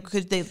 Like,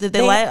 did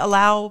they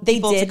allow They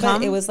people did, to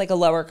come? but it was like a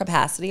lower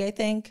capacity, I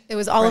think. It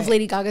was all of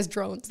Lady Gaga's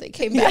drones. They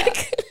came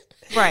back.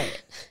 right.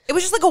 It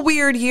was just like a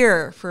weird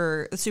year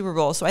for the Super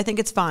Bowl, so I think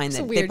it's fine.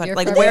 a weird year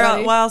like for where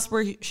everybody. else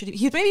should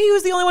he? Maybe he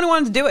was the only one who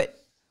wanted to do it.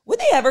 Would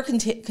they ever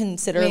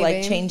consider like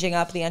Maybe. changing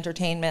up the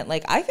entertainment?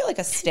 Like, I feel like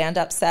a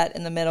stand-up set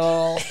in the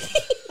middle,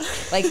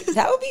 like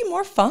that would be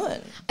more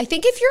fun. I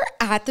think if you're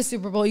at the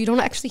Super Bowl, you don't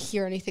actually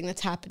hear anything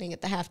that's happening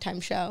at the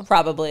halftime show.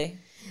 Probably.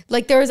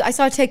 Like I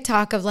saw a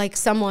TikTok of like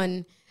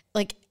someone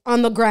like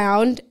on the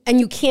ground and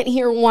you can't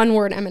hear one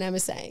word Eminem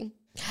is saying.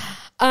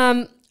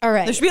 All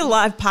right. There should be a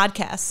live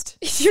podcast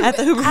At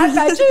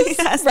Betches?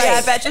 Yes, Right. yeah,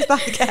 at Betches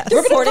podcast.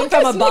 Reporting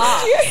from a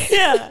box.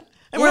 Yeah.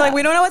 And we're like,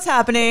 we don't know what's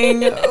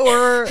happening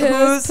or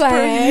who's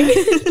playing?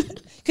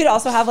 Could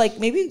also have like,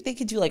 maybe they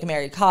could do like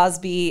Mary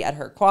Cosby at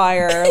her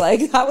choir.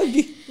 Like that would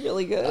be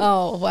really good.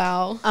 Oh,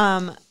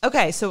 wow.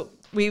 Okay, so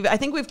I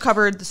think we've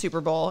covered the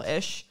Super Bowl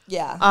ish.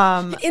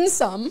 Yeah. In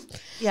some.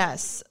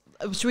 Yes.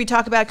 Should we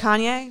talk about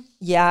Kanye?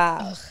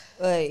 Yeah.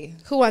 Oy.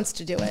 Who wants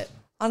to do it?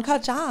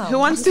 Uncut Gems. Who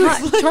wants to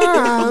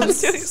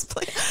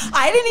explain?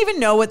 I didn't even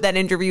know what that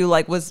interview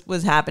like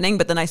was happening,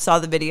 but then I saw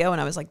the video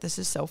and I was like, "This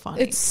is so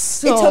funny." It's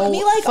so It took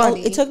me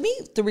funny. it took me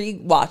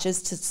 3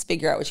 watches to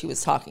figure out what she was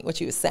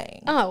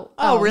saying. Oh,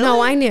 really?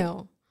 No, I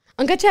knew.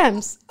 Uncut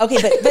Gems. Okay,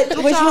 but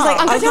when she was like,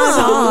 Uncut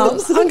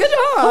Gems. Uncut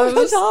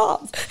Uncut Gems.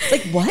 Gems.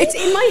 Like, what? It's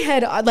in my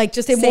head, like,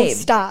 just it won't Same.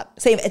 stop.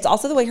 Same. It's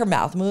also the way her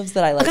mouth moves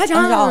that I like. Uncut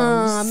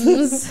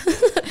Gems.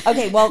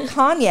 Okay, well,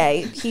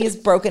 Kanye, he's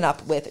broken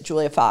up with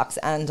Julia Fox,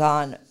 and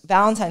on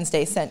Valentine's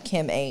Day sent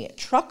Kim a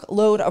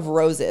truckload of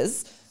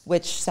roses,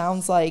 which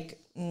sounds like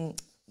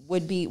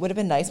would have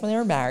been nice when they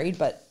were married,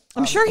 but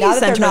I'm sure he now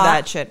sent her they're not,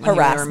 that shit when they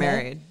were harassment.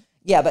 married.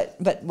 Yeah,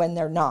 but when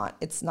they're not,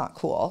 it's not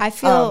cool. I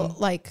feel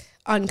like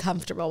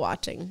uncomfortable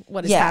watching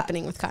what is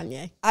happening with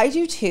Kanye. I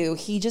do too.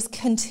 He just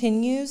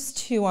continues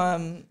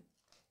to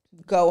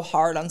go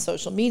hard on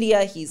social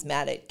media. He's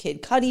mad at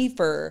Kid Cudi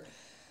for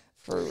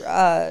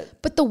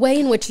But the way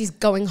in which he's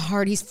going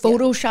hard, he's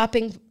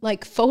photoshopping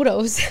like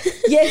photos.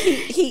 yeah,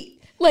 he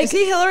like Is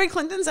he Hillary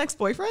Clinton's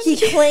ex-boyfriend? he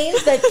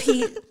claims that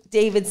Pete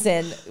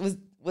Davidson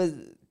was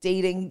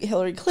dating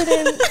Hillary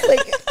Clinton.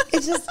 Like,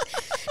 it's just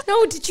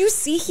no, did you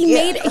see he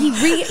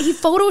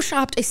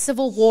photoshopped a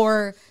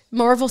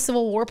Marvel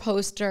Civil War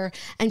poster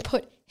and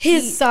put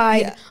his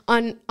side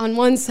on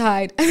one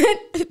side and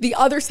then the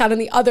other side on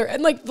the other,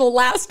 and like the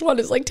last one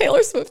is like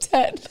Taylor Swift's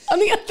head on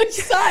the other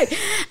side.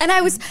 And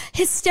I was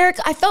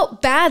hysterical. I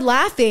felt bad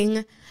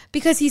laughing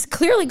because he's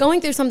clearly going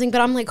through something,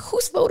 but I'm like,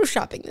 who's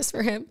photoshopping this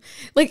for him?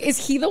 Like,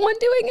 is he the one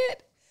doing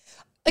it?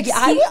 Like, yeah,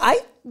 I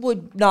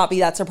would not be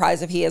that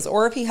surprised if he is,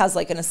 or if he has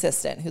like an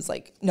assistant who's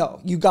like, no,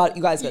 you guys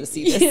got to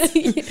see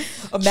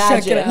this.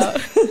 Imagine Check it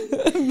out.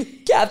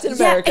 Captain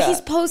America.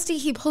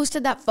 He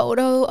posted that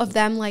photo of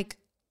them, like,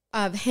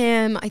 of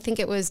him. I think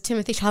it was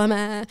Timothée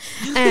Chalamet,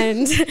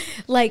 and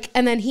like,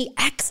 and then he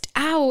X'd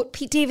out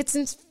Pete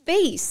Davidson's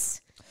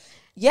face,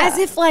 as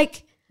if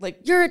like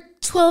you're a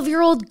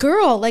 12-year-old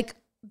girl, like.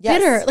 Yes.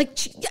 Bitter, like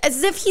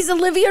as if he's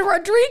Olivia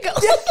Rodrigo,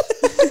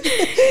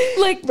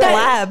 like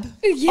Lab.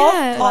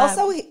 Yeah.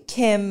 Also,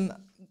 Kim,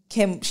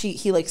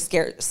 he like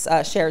shared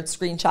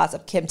screenshots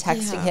of Kim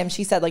texting him.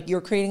 She said like, "You're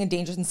creating a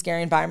dangerous and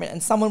scary environment,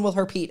 and someone will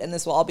hurt Pete, and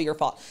this will all be your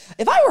fault."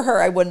 If I were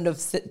her, I wouldn't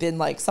have been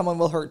like, "Someone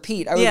will hurt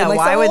Pete." I would have been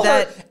like, why would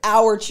that hurt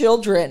our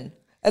children?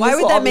 And why this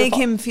would will that all be your make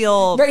fault. him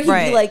feel right? He'd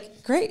right? be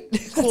like, "Great,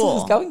 that's what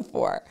he's going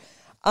for."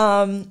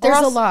 There's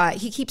a lot.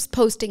 He keeps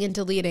posting and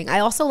deleting. I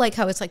also like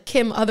how it's like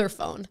Kim other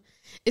phone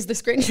is the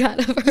screenshot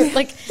of her.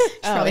 Like, she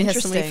probably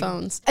has so many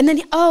phones. And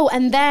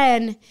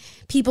then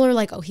people are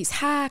like, oh, he's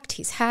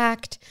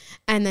hacked.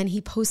 And then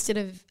he posted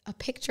a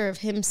picture of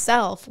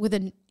himself with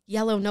a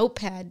yellow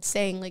notepad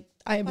saying like,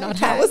 I am not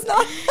hacked. That was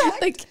not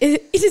hacked. Like,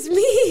 it is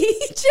me,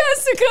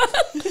 Jessica.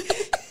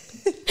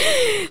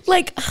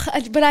 Like,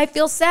 but I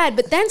feel sad.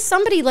 But then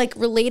somebody like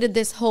related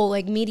this whole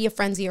like media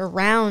frenzy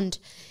around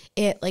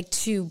it like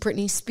to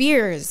Britney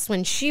Spears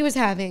when she was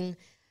having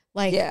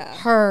like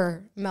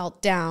her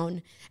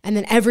meltdown, and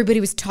then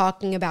everybody was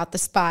talking about the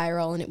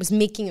spiral and it was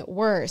making it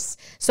worse.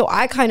 So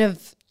I kind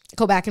of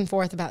go back and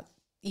forth about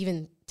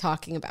even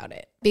talking about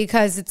it,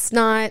 because it's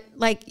not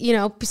like, you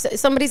know,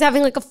 somebody's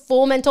having like a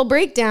full mental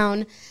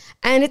breakdown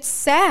and it's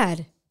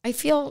sad. I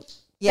feel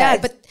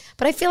bad,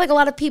 but I feel like a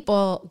lot of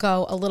people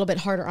go a little bit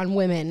harder on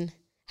women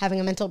having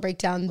a mental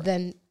breakdown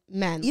than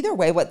men. Either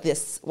way, what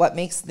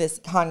makes this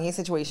Kanye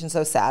situation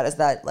so sad is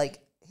that like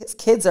his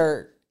kids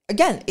are,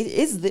 again,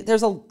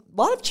 there's a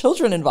lot of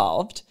children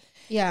involved.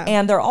 Yeah.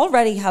 And they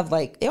already have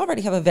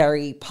a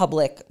very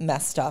public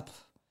messed up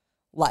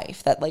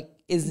life that like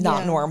is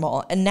not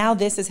normal. And now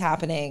this is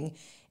happening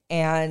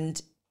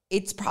and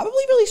it's probably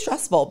really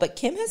stressful, but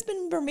Kim has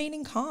been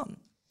remaining calm.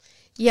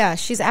 Yeah,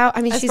 she's out.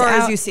 I mean, As she's far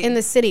as out you see. in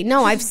the city.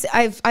 No, I've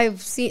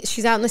seen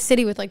she's out in the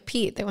city with like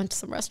Pete. They went to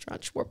some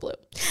restaurant. She wore blue,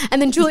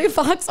 and then Julia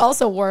Fox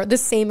also wore the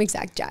same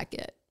exact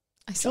jacket.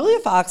 Julia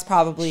Fox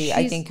probably,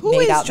 I think, Who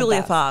made is out Julia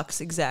the best. Fox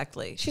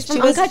exactly? She's She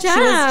from was Uncut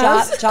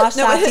Gems. Josh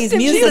Safdie's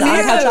muse She's in in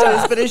Uncut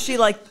Gems. but is she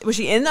like, was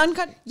she in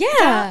Uncut?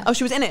 Yeah. Oh,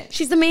 she was in it.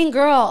 She's the main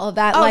girl of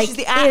that. Oh, like,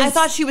 she's I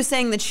thought she was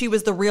saying that she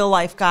was the real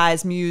life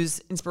guy's muse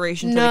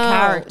inspiration for the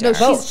character. No,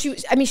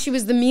 she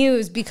was the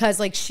muse because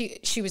like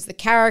she was the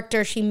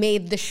character. She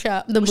made the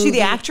show. Was she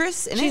the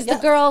actress in She's it? the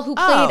girl who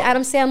played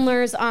Adam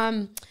Sandler's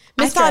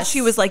I mistress. thought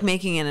she was like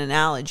making an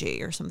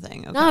analogy or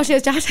something. Okay. No, she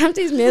was Josh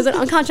Safdie's muse in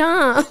Uncut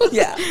Gems.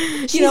 Yeah.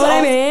 You know what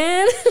I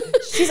mean?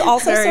 She's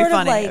also Very sort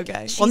funny. of like,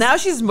 Okay. Well, now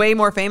she's way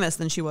more famous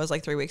than she was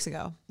like 3 weeks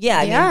ago. yeah,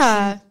 I mean,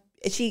 Yeah.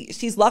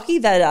 she's lucky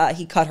that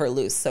he cut her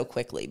loose so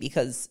quickly,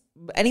 because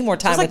any more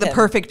time It's like with the him,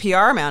 perfect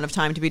PR amount of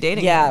time to be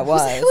dating. Yeah, him. it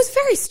was. It was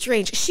very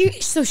strange.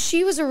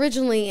 She was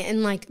originally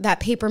in like that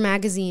Paper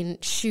Magazine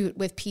shoot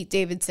with Pete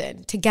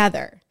Davidson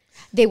together.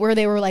 They were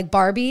like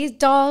Barbie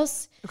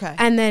dolls. Okay.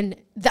 And then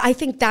I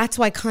think that's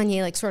why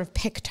Kanye like sort of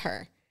picked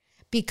her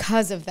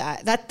because of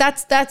that.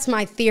 That's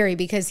my theory,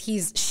 because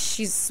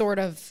she's sort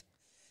of.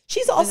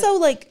 She's also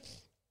like,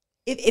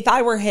 if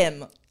I were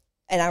him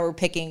and I were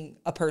picking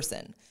a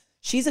person,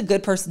 she's a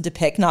good person to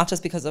pick, not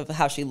just because of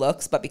how she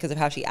looks, but because of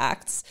how she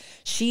acts.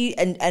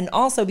 And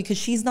also because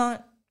she's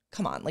not,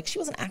 come on, like she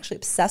wasn't actually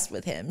obsessed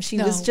with him. She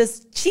was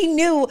just, she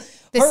knew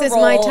this is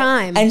my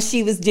time. And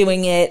she was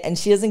doing it and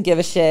she doesn't give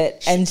a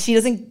shit. And she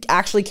doesn't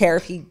actually care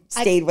if he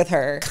stayed with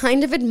her.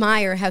 Kind of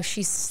admire how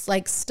she's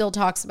like still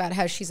talks about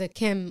how she's a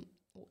Kim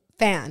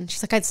fan.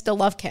 She's like, I'd still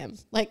love Kim.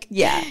 Like,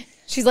 yeah.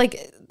 She's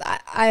like,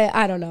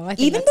 I don't know. I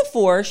think even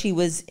before she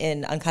was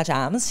in Uncut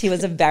Gems, she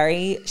was a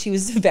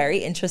very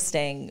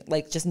interesting,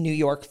 like just New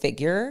York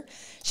figure.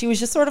 She was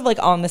just sort of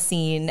like on the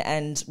scene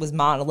and was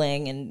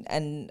modeling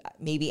and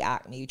maybe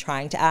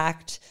trying to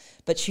act,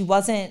 but she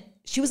was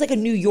like a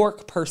New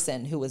York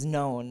person who was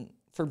known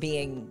for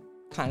being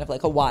kind of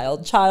like a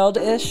wild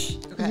child-ish.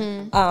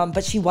 Okay.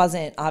 But she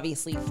wasn't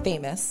obviously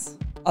famous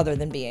other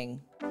than being,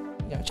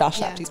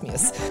 Josh Laptie's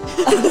muse.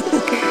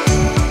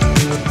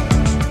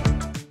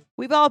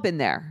 We've all been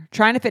there,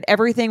 trying to fit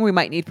everything we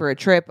might need for a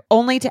trip,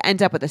 only to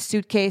end up with a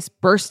suitcase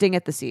bursting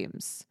at the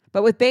seams.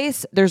 But with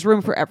Béis, there's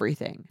room for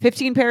everything.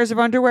 15 pairs of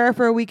underwear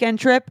for a weekend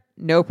trip?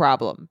 No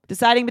problem.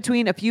 Deciding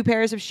between a few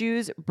pairs of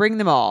shoes? Bring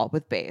them all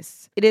with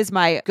Béis. It is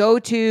my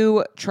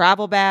go-to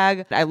travel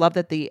bag. I love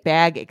that the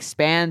bag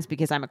expands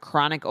because I'm a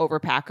chronic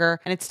overpacker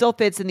and it still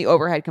fits in the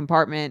overhead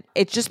compartment.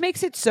 It just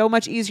makes it so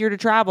much easier to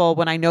travel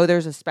when I know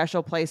there's a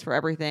special place for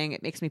everything.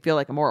 It makes me feel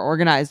like a more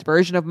organized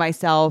version of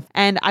myself.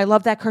 And I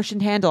love that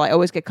cushioned handle. I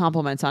always get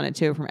compliments on it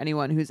too from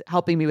anyone who's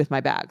helping me with my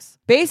bags.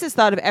 Béis has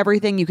thought of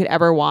everything you could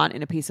ever want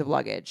in a piece of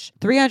luggage.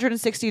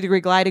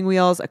 360-degree gliding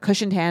wheels, a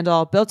cushioned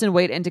handle, built-in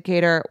weight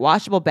indicator,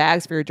 washable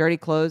bags for your dirty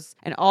clothes,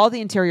 and all the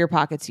interior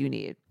pockets you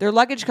need. Their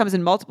luggage comes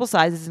in multiple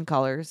sizes and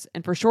colors,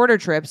 and for shorter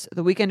trips,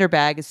 the Weekender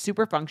bag is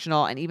super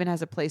functional and even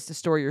has a place to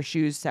store your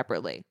shoes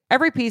separately.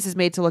 Every piece is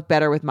made to look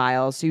better with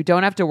miles, so you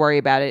don't have to worry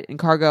about it in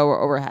cargo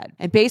or overhead.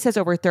 And Béis has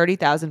over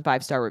 30,000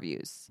 five-star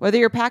reviews. Whether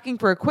you're packing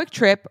for a quick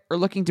trip or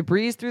looking to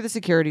breeze through the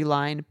security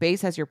line,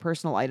 Béis has your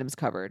personal items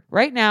covered.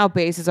 Right now,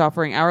 Béis is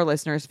offering our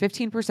listeners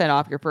 15%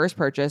 off your first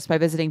purchase by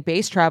visiting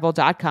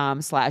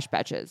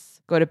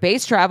beistravel.com/betches. Go to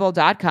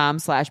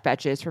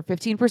beistravel.com/betches for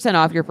 15%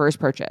 off your first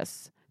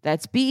purchase.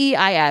 That's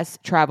BEIS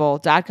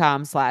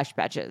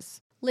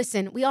travel.com/betches.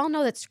 Listen, we all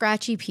know that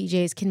scratchy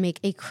PJs can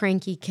make a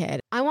cranky kid.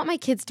 I want my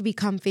kids to be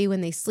comfy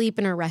when they sleep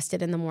and are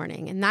rested in the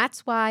morning, and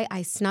that's why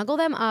I snuggle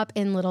them up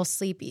in Little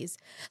Sleepies.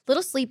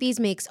 Little Sleepies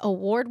makes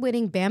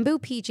award-winning bamboo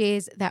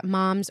PJs that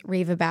moms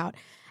rave about.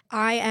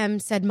 I am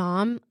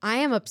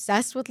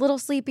obsessed with Little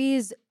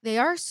Sleepies. They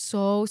are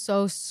so,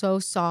 so, so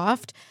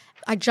soft.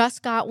 I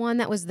just got one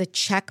that was the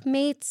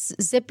Checkmates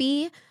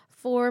Zippy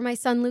for my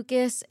son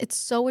Lucas. It's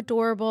so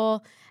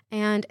adorable.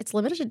 And it's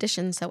limited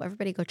edition, so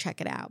everybody go check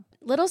it out.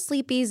 Little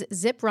Sleepies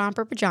Zip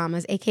Romper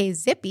Pajamas, aka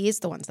Zippies,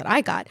 the ones that I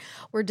got,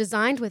 were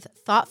designed with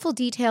thoughtful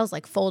details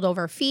like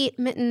fold-over feet,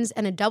 mittens,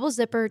 and a double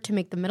zipper to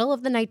make the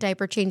middle-of-the-night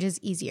diaper changes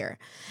easier.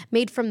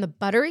 Made from the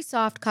buttery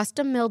soft,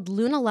 custom-milled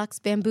Luna Luxe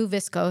bamboo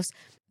viscose,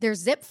 their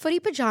zip footy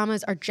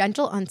pajamas are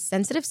gentle on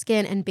sensitive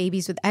skin and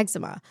babies with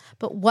eczema.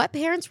 But what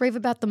parents rave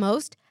about the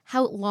most?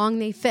 How long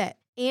they fit.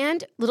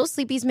 And Little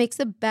Sleepies makes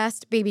the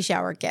best baby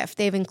shower gift.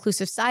 They have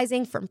inclusive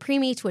sizing from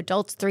preemie to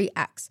adults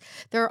 3X.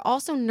 There are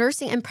also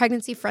nursing and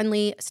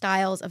pregnancy-friendly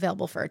styles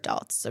available for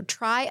adults. So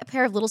try a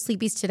pair of Little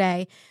Sleepies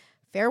today.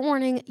 Fair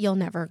warning, you'll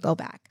never go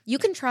back. You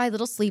can try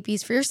Little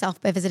Sleepies for yourself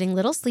by visiting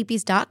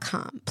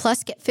littlesleepies.com.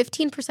 Plus, get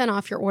 15%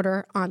 off your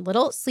order on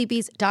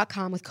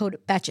littlesleepies.com with code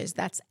BETCHES.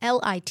 That's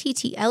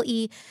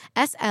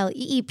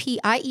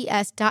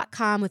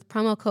LITTLESLEEPIES.com with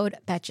promo code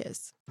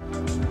BETCHES.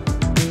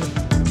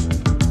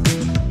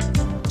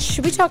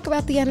 Should we talk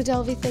about the Anna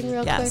Delvey thing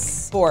real quick?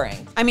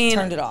 Boring. I mean,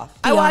 turned it off.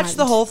 I watched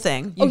the whole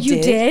thing.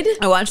 You did?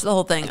 I watched the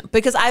whole thing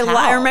because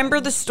I remember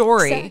the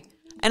story,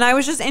 and I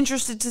was just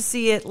interested to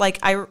see it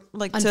to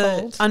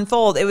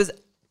unfold. It was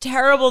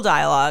terrible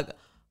dialogue,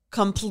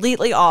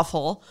 completely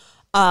awful.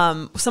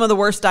 Some of the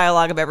worst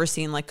dialogue I've ever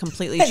seen, like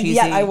completely cheesy.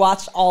 Yeah, I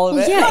watched all of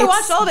it. Yeah, I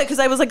watched all of it because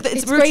I was like,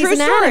 it's a true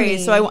story.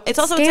 So it's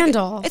also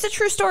Scandal. It's a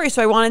true story.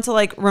 So I wanted to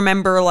like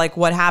remember like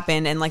what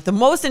happened, and like the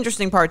most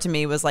interesting part to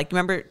me was like,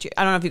 remember,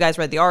 I don't know if you guys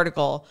read the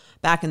article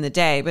back in the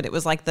day, but it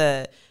was like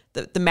the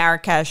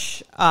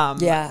Marrakesh.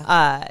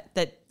 That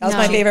was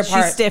my favorite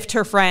part. She stiffed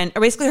her friend.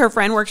 Or basically, her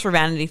friend works for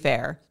Vanity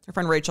Fair. Her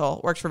friend Rachel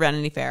works for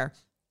Vanity Fair,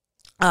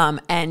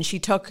 and she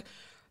took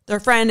their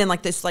friend and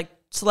like this like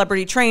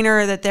celebrity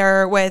trainer that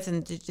they're with,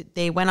 and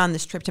they went on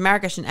this trip to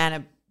Marrakesh, and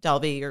Anna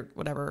Delvey, or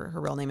whatever her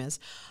real name is,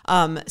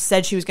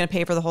 said she was going to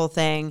pay for the whole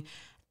thing.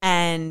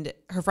 And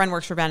her friend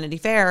works for Vanity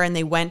Fair, and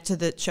they went to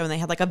the show, and they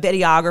had like a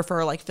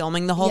videographer like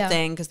filming the whole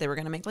thing because they were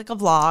going to make like a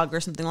vlog or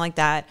something like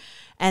that.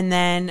 And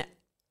then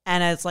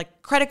Anna's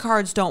like, credit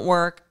cards don't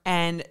work,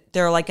 and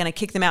they're like going to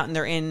kick them out, and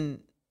they're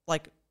in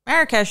like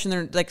Marrakesh, and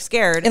they're like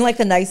scared in like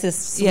the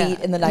nicest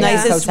suite in the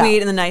nicest hotel.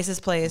 Suite in the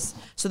nicest place.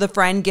 So the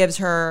friend gives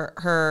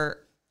her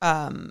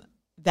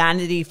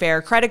Vanity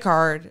Fair credit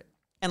card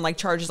and like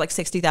charges like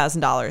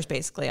 $60,000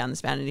 basically on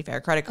this Vanity Fair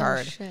credit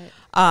card.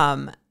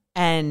 Oh, shit.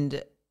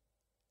 And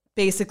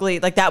basically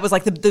like that was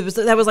like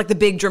the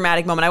big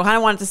dramatic moment. I kind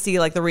of wanted to see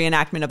like the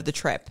reenactment of the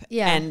trip.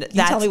 Yeah. And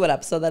You tell me what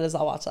episode that is.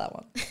 I'll watch that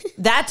one.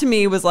 that to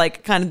me was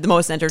like kind of the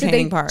most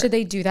entertaining part. Did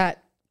they do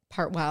that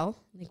part well?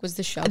 Like, was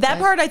the show that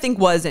good? part I think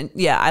wasn't.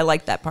 Yeah, I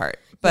liked that part,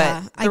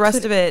 but the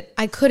rest of it,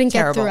 I couldn't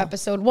terrible. get through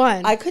episode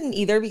 1. I couldn't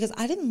either because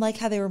I didn't like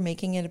how they were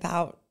making it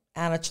about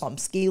Anna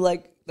Chlumsky.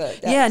 Like,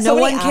 no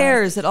one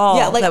cares at all.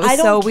 Yeah, like that was I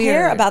don't so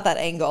care weird. about that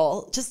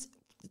angle. Just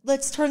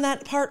let's turn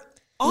that part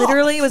off.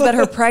 Literally, it was about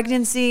her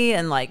pregnancy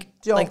and like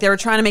they were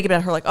trying to make it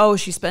about her like, oh,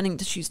 she's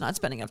not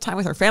spending enough time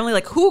with her family.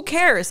 Like, who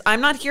cares?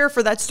 I'm not here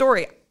for that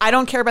story. I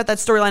don't care about that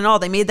storyline at all.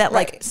 They made that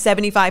like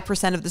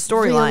 75% of the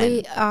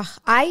storyline.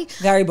 Really?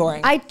 Very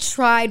boring. I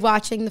tried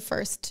watching the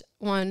first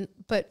one,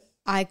 but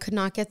I could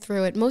not get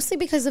through it, mostly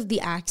because of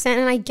the accent.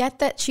 And I get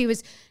that she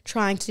was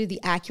trying to do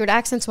the accurate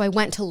accent, so I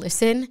went to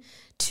listen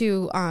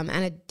to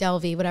Anna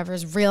Delvey,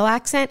 whatever's real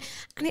accent,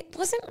 and it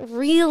wasn't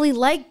really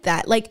like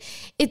that. Like,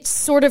 it's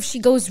sort of, she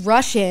goes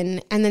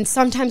Russian and then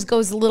sometimes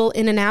goes a little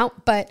in and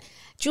out, but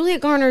Julia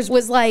Garner's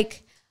was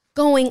like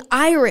going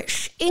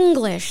Irish,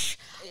 English,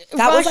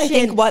 that Russian. was, I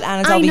think, what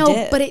Anna Delvey I know,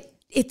 did. but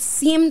it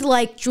seemed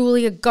like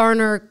Julia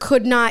Garner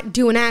could not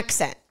do an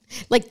accent.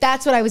 Like,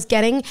 that's what I was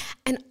getting.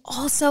 And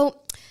also,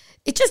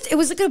 it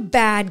was like a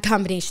bad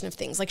combination of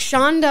things. Like,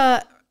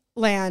 Shonda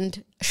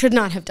Land should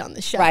not have done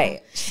the show.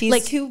 Right. She's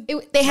like, too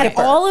they had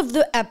hyper. all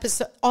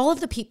of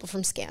the people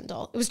from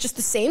Scandal. It was just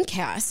the same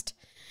cast,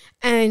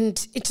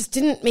 and it just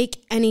didn't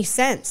make any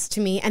sense to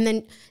me. And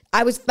then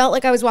felt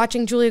like I was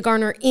watching Julia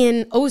Garner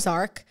in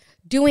Ozark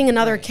doing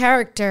another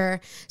character,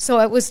 so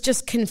I was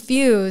just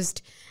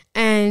confused,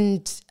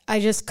 and I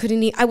just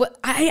couldn't.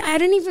 I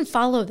didn't even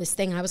follow this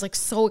thing. I was like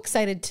so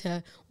excited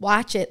to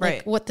watch it,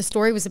 like what the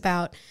story was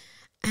about.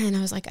 And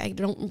I was like, I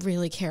don't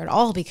really care at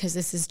all because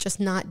this is just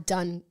not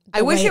done.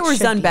 I wish it was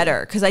done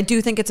better because I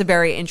do think it's a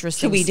very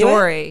interesting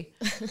story.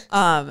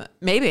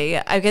 Maybe.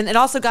 Again, it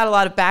also got a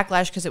lot of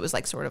backlash because it was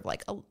like sort of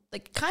like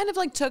kind of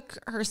like took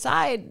her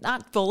side,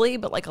 not fully,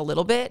 but like a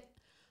little bit,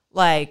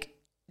 like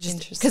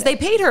just because they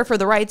paid her for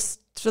the rights,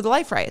 for the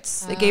life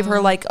rights. They gave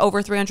her like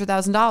over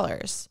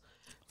 $300,000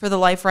 for the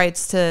life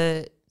rights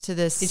to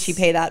this. Did she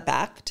pay that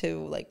back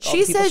to like?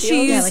 She said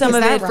she used some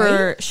of it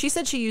for. She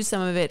said she used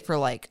some of it for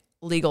like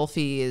legal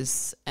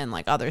fees and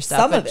like other stuff.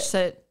 Some of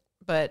it.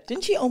 But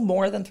didn't she owe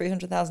more than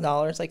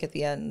 $300,000 like at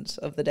the end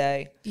of the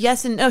day?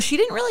 Yes and no. She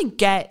didn't really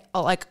get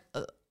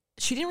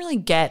she didn't really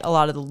get a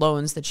lot of the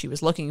loans that she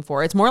was looking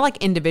for. It's more like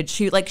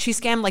individual. She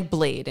scammed like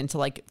Blade into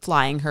like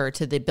flying her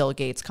to the Bill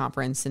Gates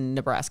conference in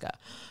Nebraska.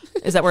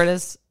 Is that where it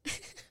is?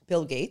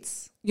 Bill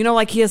Gates? You know,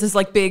 like he has this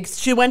like big.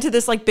 She went to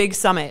this like big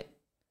summit.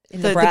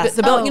 In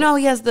Nebraska. You know,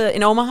 he has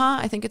in Omaha.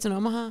 I think it's in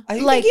Omaha. I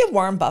think you have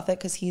Warren Buffett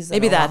because he's an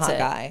Omaha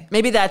guy.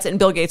 Maybe that's it. And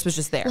Bill Gates was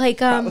just there.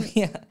 Like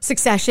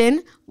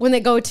Succession when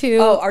they go to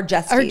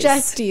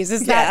Argestes.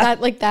 Is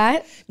that like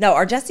that? No,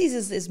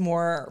 Argestes is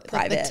more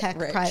private, like the tech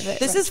rich. private.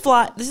 This is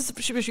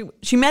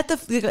she met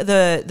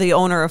the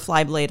owner of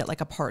Flyblade at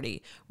like a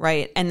party,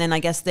 right? And then I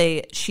guess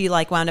she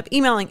like wound up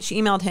emailing. She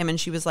emailed him and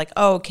she was like,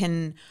 "Oh,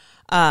 can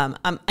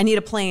I need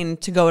a plane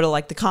to go to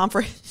like the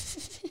conference."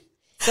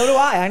 So do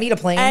I. I need a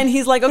plane. And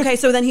he's like, okay.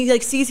 So then he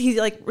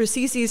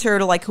CCs her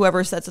to like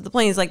whoever sets up the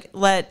plane. He's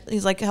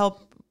like,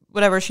 help,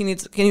 whatever she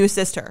needs. Can you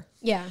assist her?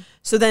 Yeah.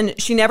 So then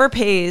she never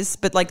pays,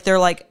 but like they're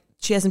like,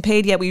 she hasn't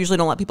paid yet. We usually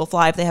don't let people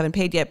fly if they haven't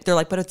paid yet. They're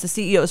like, but it's the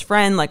CEO's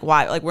friend. Like,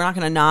 why? Like, we're not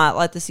going to not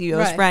let the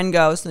CEO's friend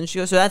go. So then she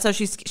goes. So that's how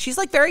she's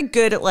like very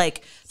good at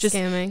like just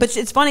scamming. But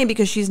it's funny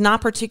because she's not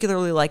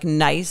particularly like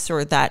nice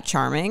or that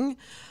charming.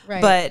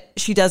 Right. But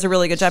she does a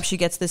really good job. She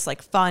gets this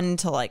like fund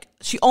to like,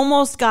 she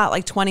almost got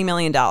like $20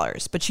 million,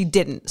 but she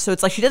didn't. So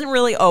it's like, she doesn't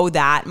really owe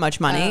that much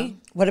money.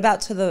 What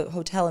about to the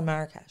hotel in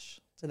Marrakesh?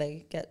 Do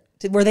they get,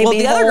 were they well,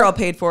 made the other whole? girl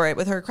paid for it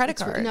with her credit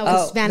card. No, it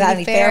was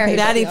Vanity Fair.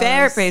 Vanity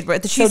Fair paid for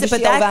it. So did she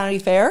owe Vanity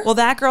Fair? Well,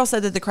 that girl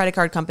said that the credit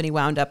card company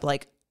wound up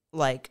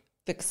like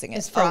fixing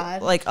It's it.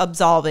 fraud. like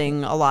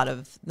absolving a lot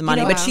of the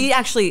money. But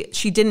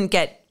she didn't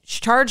get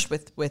charged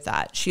with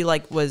that. She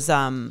like was,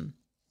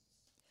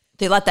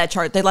 they let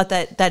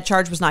that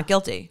charge was not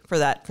guilty for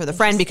the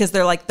friend because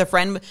they're like the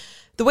friend,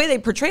 the way they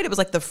portrayed it was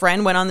like the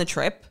friend went on the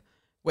trip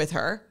with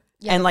her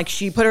and like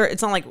she put her,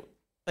 it's not like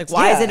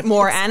why is it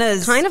more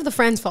Anna's kind of the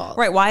friend's fault?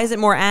 Right. Why is it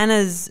more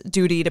Anna's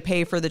duty to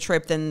pay for the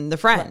trip than the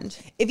friend?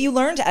 Right. If you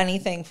learned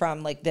anything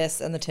from like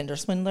this and the Tinder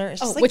swindler,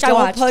 it's just like which I don't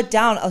watched. put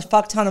down a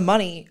fuck ton of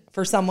money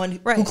for someone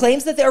who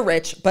claims that they're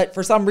rich, but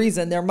for some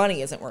reason their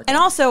money isn't working. And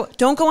also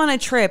don't go on a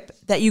trip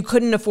that you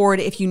couldn't afford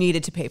if you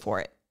needed to pay for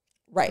it.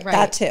 Right,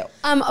 that too.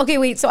 Okay,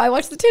 wait. So I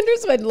watched The Tinder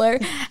Swindler,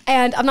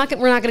 and we're not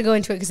going to go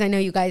into it because I know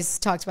you guys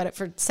talked about it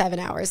for 7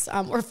 hours.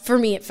 Or for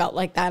me, it felt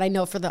like that. I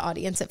know for the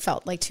audience, it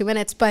felt like 2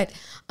 minutes. But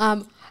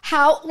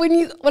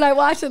when I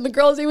watched it, the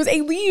girl's name was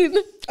Aileen.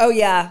 Oh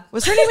yeah,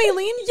 Was her name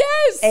Aileen?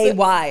 Yes.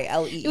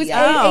 Ayle. It was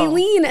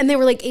Aileen, and they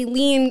were like,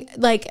 Aileen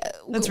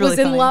was really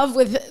in funny. love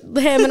with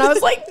him, and I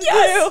was like,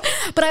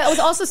 yes. But I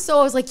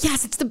was like,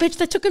 yes, it's the bitch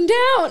that took him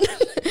down.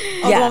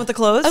 Oh, the one with the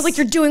clothes? I was like,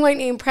 you're doing my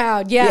name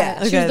proud.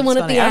 Yeah, she was the one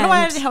at the end. I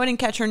don't know how I didn't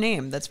catch her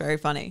name. That's very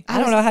funny. I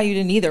don't know how you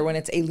didn't either when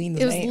it's Aileen's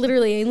It was name.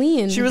 literally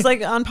Aileen. She was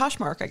like on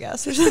Poshmark, I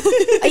guess.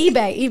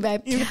 eBay.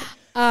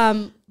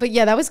 But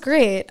yeah, that was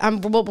great.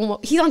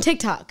 He's on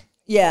TikTok.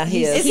 Yeah,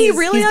 he is. Is he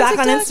really He's on back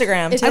on TikTok?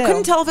 Instagram too. I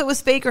couldn't tell if it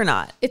was fake or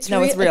not. It's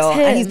No, it's real, him.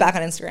 and he's back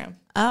on Instagram.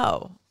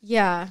 Oh.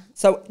 Yeah.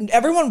 So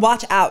everyone,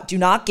 watch out! Do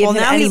not give him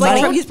now any he's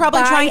money. like, he's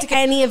probably Buy trying to get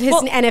any of his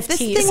NFTs. This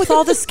thing with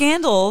all the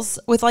scandals,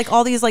 with like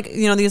all these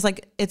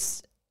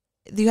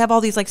you have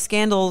all these like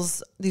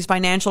scandals, these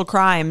financial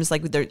crimes,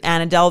 like with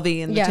Anna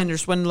Delvey and the Tinder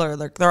swindler.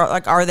 They're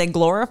like, are they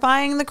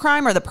glorifying the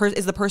crime, or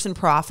is the person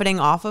profiting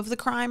off of the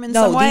crime in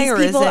some way? These or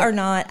people is it, are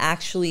not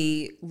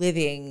actually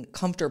living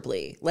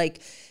comfortably.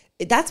 Like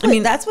that's what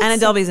Anna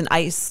Delvey's in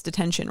ICE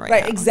detention right now.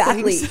 Right,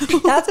 exactly.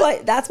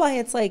 That's why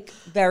it's like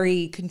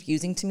very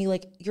confusing to me.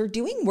 Like, you're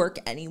doing work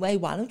anyway.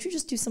 Why don't you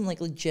just do some like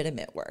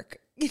legitimate work?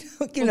 You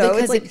know,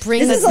 because it's like it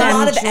brings this is a them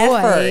lot of joy.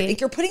 effort. Like,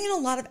 you're putting in a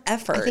lot of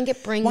effort. I think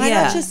it brings Why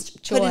not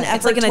just joy. put an It's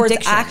effort like an towards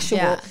addiction.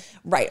 actual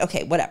right?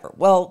 Okay, whatever.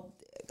 Well,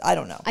 I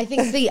don't know. I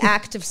think the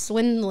act of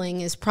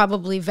swindling is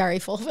probably very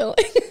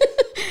fulfilling.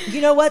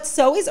 You know what?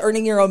 So is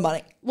earning your own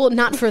money. Well,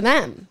 not for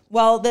them.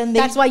 Well, then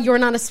That's why you're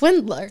not a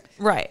swindler.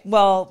 Right.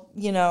 Well,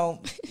 you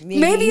know,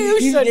 Maybe you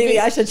should Maybe be.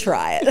 I should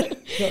try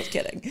it. Just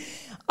kidding.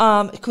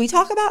 Can we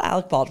talk about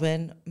Alec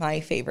Baldwin?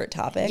 My favorite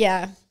topic.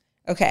 Yeah.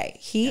 Okay,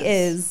 he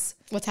is.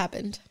 What's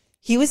happened?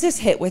 He was just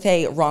hit with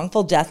a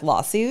wrongful death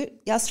lawsuit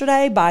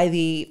yesterday by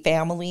the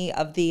family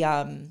of the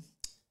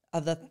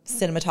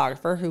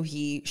cinematographer who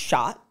he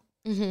shot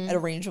at a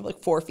range of like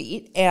 4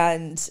 feet,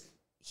 and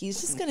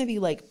he's just gonna be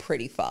like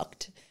pretty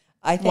fucked.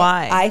 I think.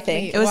 Why? I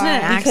think It wasn't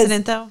an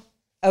accident though.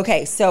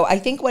 Okay, so I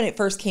think when it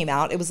first came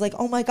out, it was like,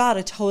 oh my God,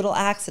 a total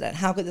accident.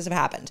 How could this have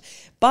happened?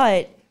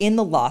 But in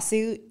the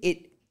lawsuit,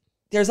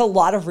 there's a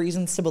lot of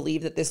reasons to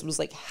believe that this was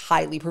like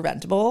highly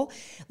preventable.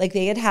 Like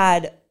they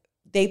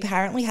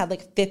apparently had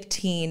like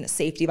 15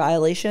 safety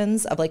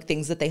violations of like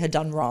things that they had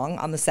done wrong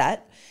on the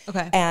set.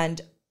 Okay. And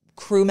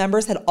crew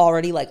members had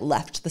already like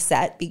left the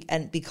set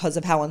and because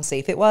of how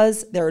unsafe it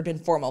was, there had been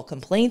formal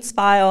complaints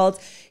filed.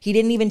 He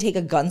didn't even take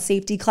a gun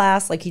safety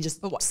class. Like he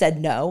just said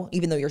no,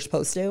 even though you're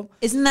supposed to.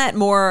 Isn't that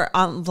more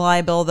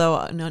liable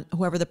though?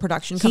 Whoever the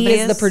production company He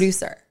is the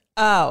producer.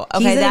 Oh,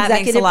 okay. He's an That makes a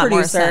executive lot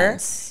producer. more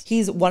sense.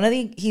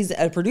 He's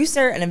a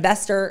producer, an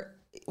investor,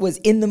 was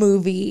in the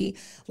movie.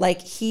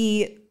 Like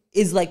he's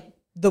the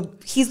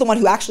one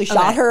who actually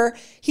shot her.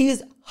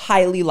 He's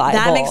highly liable.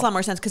 That makes a lot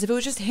more sense, because if it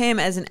was just him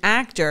as an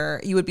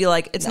actor, you would be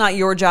like, it's not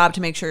your job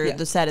to make sure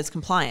the set is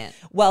compliant.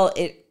 Well,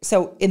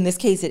 so in this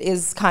case, it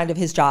is kind of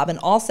his job. And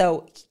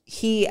also,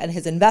 he and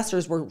his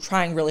investors were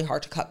trying really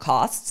hard to cut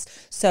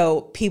costs.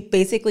 So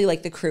basically,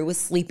 like the crew was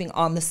sleeping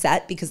on the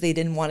set because they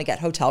didn't want to get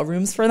hotel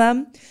rooms for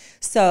them.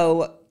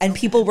 So, and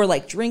people were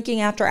like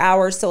drinking after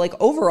hours. So like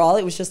overall,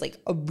 it was just like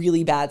a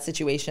really bad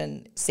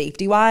situation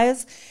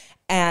safety-wise.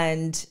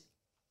 And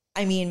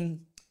I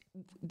mean,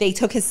 they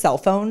took his cell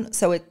phone.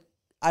 So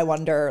I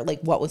wonder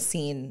like what was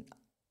seen,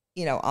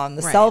 on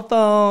the cell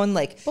phone.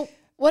 Like, But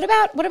what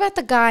about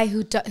the guy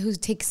who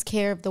takes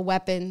care of the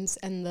weapons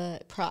and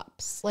the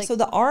props? Like, so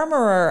the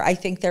armorer, I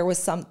think there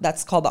was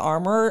that's called the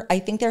armorer. I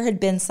think there had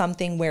been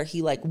something where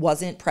he like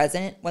wasn't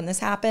present when this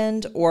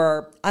happened,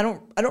 or I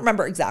don't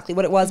remember exactly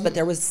what it was, but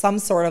there was some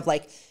sort of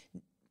like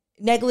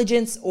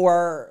negligence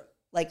or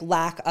like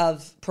lack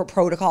of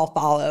protocol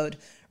followed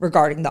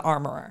regarding the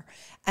armorer.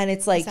 And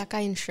it's like, is that guy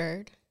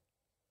insured?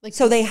 Like,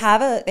 so they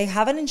have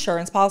an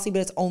insurance policy,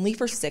 but it's only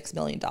for $6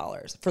 million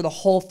for the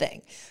whole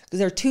thing. Because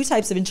there are 2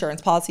 types of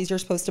insurance policies you're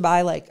supposed to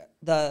buy, like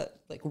the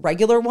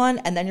regular one,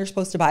 and then you're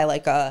supposed to buy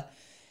like a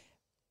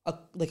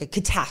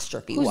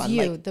catastrophe who's one.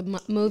 you? Like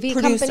The movie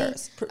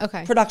producers,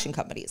 company? production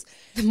companies.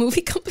 The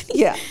movie company?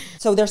 Yeah.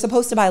 So they're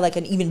supposed to buy like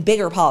an even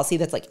bigger policy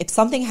that's like if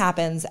something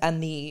happens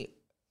and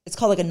it's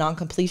called like a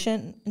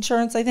non-completion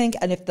insurance, I think,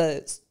 and if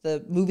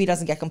the movie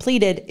doesn't get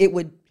completed, it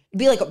would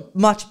be like a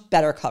much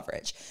better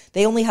coverage.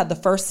 They only have the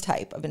first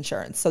type of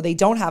insurance, so they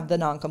don't have the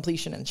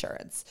non-completion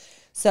insurance.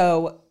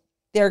 So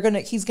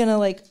he's gonna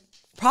like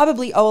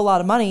probably owe a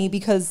lot of money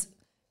because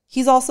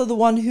he's also the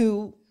one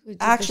who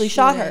actually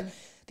shot her.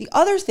 The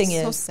other thing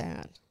is so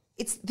sad.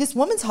 It's this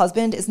woman's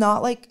husband is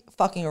not like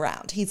fucking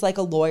around. He's like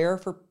a lawyer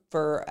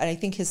for and I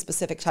think his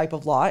specific type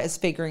of law is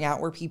figuring out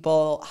where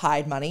people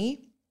hide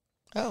money.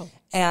 Oh.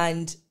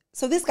 And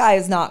so this guy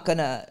is not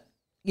gonna,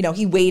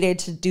 he waited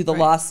to do the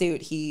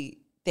lawsuit.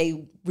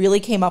 They really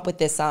came up with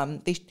this.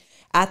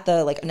 At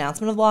the like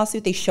announcement of the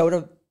lawsuit, they showed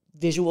a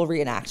visual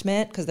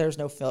reenactment because there's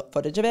no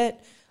footage of it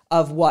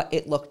of what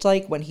it looked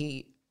like when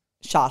he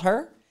shot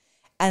her,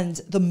 and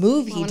the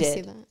move he did.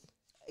 See that.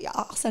 Yeah,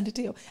 I'll send it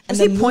to you. And Was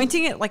he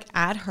pointing it like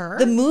at her?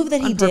 The move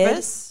that he did.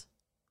 Purpose?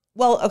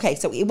 Well, okay,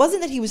 so it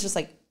wasn't that he was just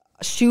like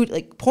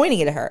pointing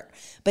it at her.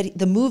 But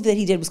the move that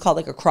he did was called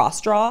like a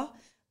cross draw.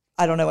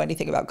 I don't know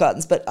anything about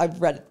guns, but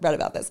I've read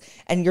about this.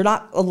 And you're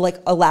not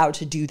like allowed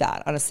to do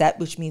that on a set,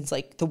 which means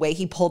like the way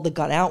he pulled the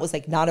gun out was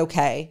like not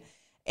okay.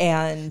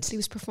 And he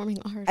was performing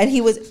art. And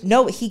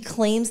he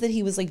claims that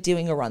he was like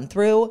doing a run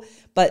through,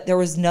 but there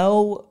was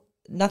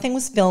nothing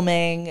was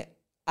filming.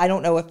 I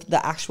don't know if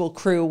the actual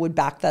crew would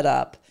back that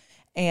up.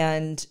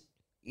 And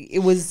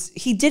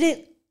he did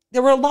it.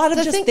 There were a lot of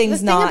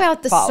things not The thing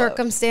about the followed.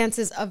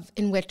 circumstances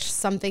in which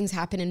some things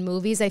happen in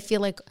movies, I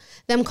feel like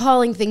them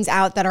calling things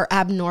out that are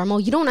abnormal,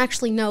 you don't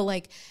actually know.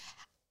 Like,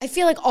 I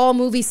feel like all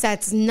movie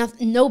sets,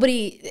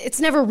 it's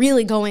never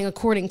really going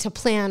according to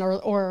plan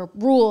or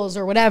rules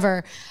or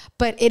whatever.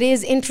 But it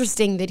is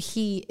interesting that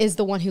he is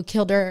the one who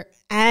killed her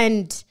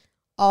and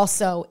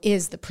also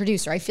is the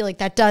producer. I feel like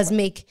that does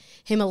make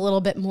him a little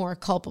bit more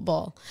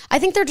culpable. I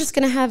think they're just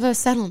going to have a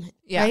settlement.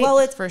 Yeah, right? well,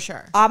 it's for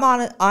sure.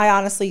 I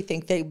honestly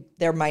think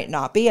there might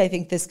not be. I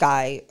think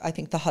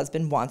the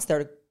husband wants there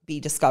to be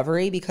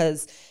discovery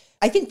because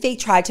I think they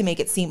tried to make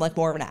it seem like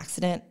more of an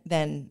accident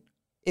than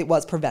it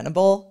was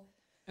preventable.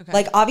 Okay.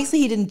 Like, obviously,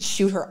 he didn't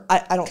shoot her.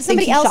 I don't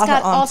think he shot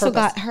her on purpose.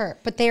 Got hurt,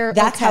 but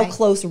that's how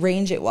close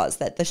range it was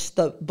that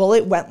the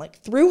bullet went like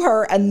through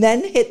her and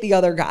then hit the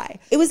other guy.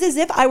 It was as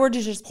if I were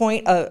to just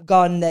point a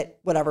gun that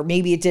whatever,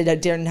 maybe it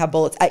didn't have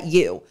bullets at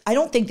you. I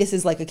don't think this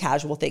is like a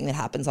casual thing that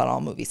happens on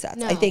all movie sets.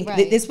 No, I think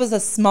this was a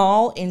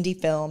small indie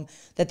film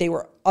that they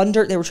were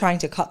trying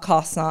to cut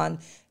costs on.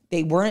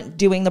 They weren't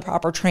doing the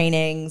proper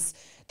trainings.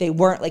 They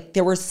weren't like,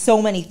 there were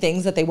so many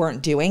things that they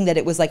weren't doing that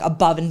it was like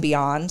above and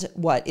beyond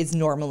what is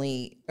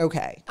normally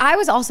okay. I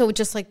was also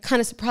just like kind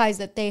of surprised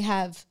that they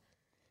have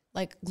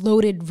like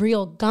loaded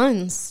real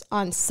guns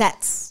on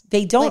sets.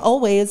 They don't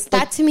always.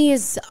 That to me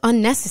is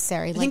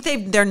unnecessary. I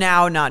think they're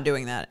now not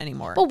doing that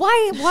anymore. But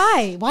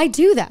why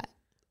do that?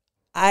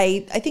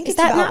 I think is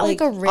it's that about not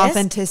like a risk?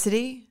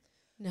 Authenticity?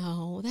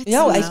 No, that's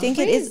I think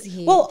crazy. it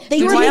is. Well, if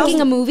you were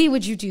making a movie,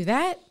 would you do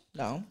that?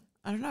 No.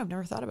 I don't know. I've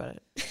never thought about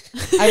it.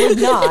 I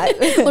would not.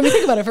 Let me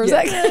think about it for a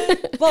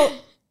second. Well,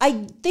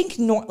 I think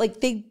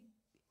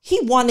he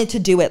wanted to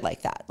do it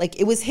like that. Like,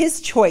 it was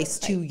his choice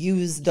to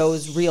use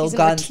those real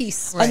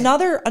guns. Right.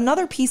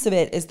 Another piece of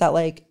it is that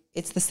like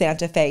it's the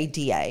Santa Fe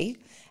DA,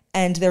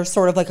 and there's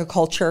sort of like a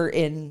culture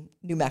in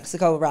New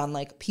Mexico around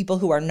like people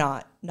who are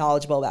not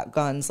knowledgeable about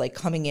guns like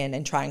coming in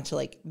and trying to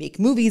like make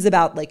movies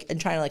about like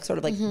and trying to like sort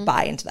of like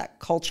buy into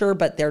that culture,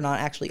 but they're not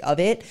actually of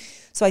it.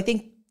 So I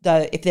think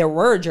if there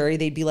were a jury,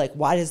 they'd be like,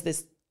 why does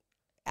this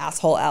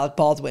asshole Alec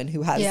Baldwin,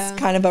 who has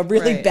kind of a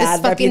really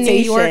bad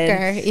reputation,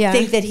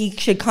 think that he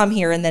should come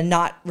here and then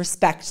not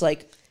respect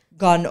like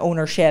gun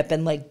ownership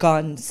and like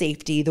gun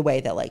safety the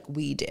way that like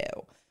we do?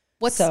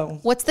 What's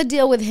the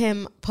deal with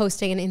him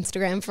posting an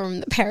Instagram from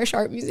the Parrish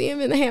Art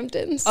Museum in the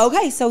Hamptons?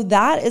 Okay, so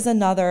that's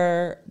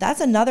another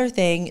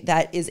thing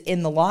that is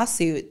in the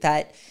lawsuit,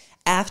 that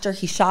after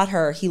he shot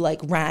her, he like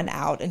ran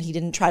out and he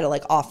didn't try to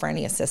like offer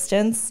any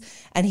assistance,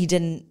 and he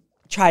didn't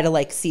try to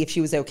like see if she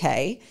was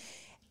okay.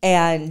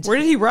 And where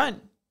did he run?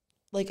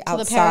 Like to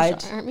outside.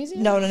 The Parrish Art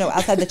Museum? No,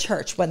 outside the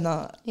church when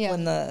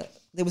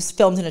it was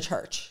filmed in a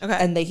church. Okay.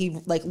 And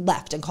he like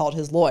left and called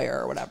his lawyer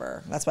or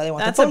whatever. That's why they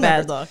want That's the phone a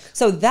bad number. look.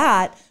 So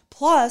that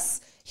plus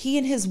he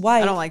and his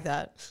wife. I don't like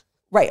that.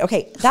 Right.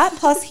 Okay. That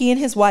plus he and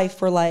his wife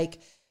were like,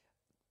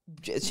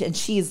 and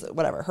she's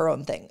whatever, her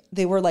own thing.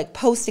 They were like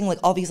posting like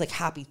all these like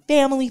happy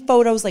family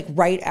photos like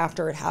right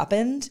after it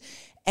happened.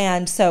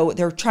 And so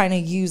they're trying to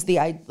use the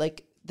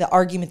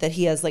argument that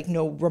he has like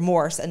no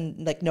remorse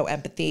and like no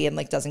empathy and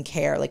like doesn't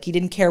care. Like he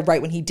didn't care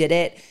right when he did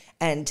it,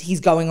 and he's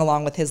going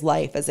along with his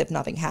life as if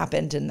nothing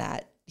happened, and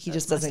that he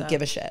just doesn't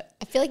give a shit.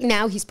 I feel like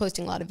now he's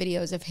posting a lot of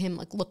videos of him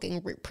like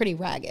looking pretty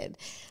ragged,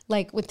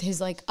 like with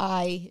his like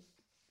eye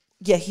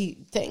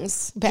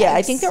things. Bags. Yeah,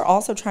 I think they're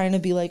also trying to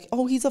be like,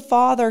 oh, he's a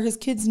father, his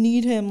kids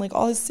need him, like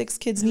all his 6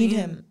 kids need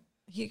him.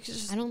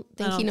 I don't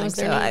think he knows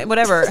their name.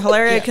 Whatever.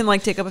 Hilaria can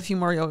like take up a few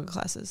more yoga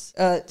classes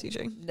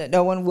teaching.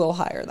 No one will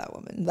hire that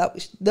woman.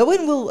 No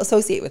one will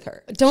associate with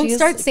her. Don't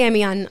start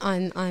Sammy on.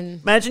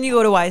 Imagine you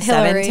go to Y7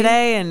 Hillary.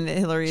 today and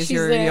Hillary is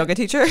your yoga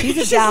teacher.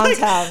 She's a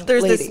downtown like,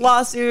 there's lady. this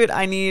lawsuit.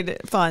 I need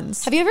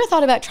funds. Have you ever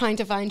thought about trying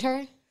to find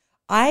her?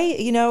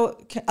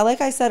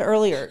 Like I said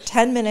earlier,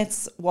 10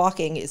 minutes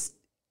walking is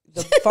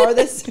the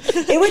farthest.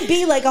 It would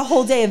be like a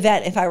whole day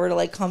event if I were to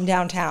like come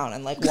downtown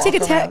and like walk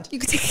around. You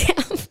could take a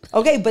cab.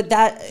 Okay, but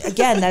that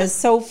is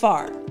so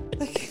far.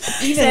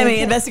 Sammy,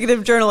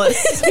 investigative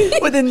journalist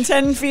within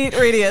 10 feet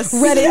radius.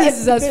 Reddit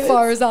is as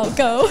far as I'll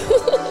go.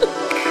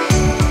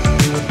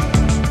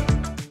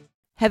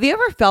 Have you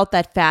ever felt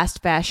that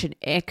fast fashion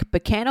ick,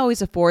 but can't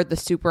always afford the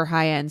super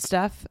high-end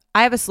stuff?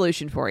 I have a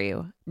solution for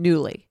you.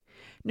 Nuuly.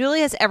 Nuuly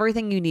has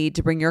everything you need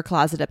to bring your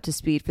closet up to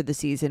speed for the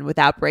season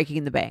without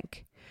breaking the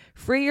bank.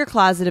 Free your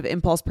closet of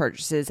impulse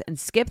purchases and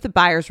skip the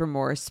buyer's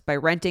remorse by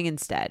renting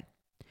instead.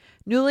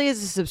 Nuuly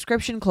is a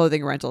subscription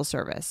clothing rental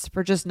service.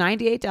 For just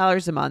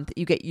 $98 a month,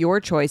 you get your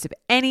choice of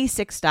any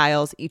 6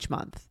 styles each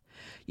month.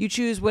 You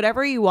choose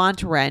whatever you want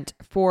to rent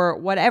for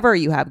whatever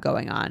you have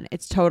going on.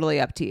 It's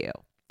totally up to you.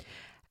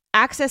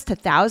 Access to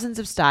thousands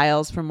of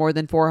styles from more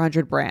than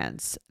 400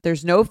 brands.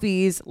 There's no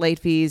fees, late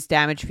fees,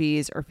 damage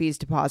fees, or fees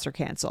to pause or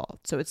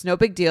cancel. So it's no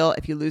big deal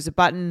if you lose a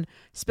button,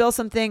 spill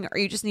something, or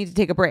you just need to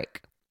take a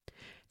break.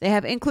 They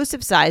have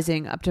inclusive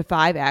sizing up to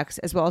 5X,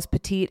 as well as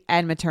petite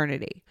and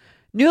maternity.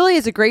 Nuuly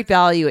is a great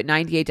value at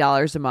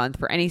 $98 a month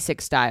for any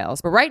 6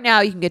 styles. But right now,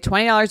 you can get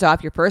 $20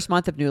 off your first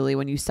month of Nuuly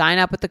when you sign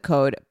up with the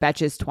code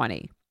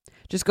BETCHES20.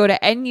 Just go to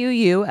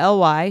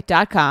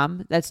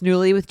NUULY.com, that's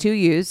Nuuly with 2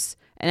 U's,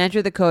 and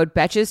enter the code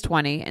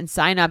BETCHES20 and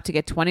sign up to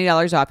get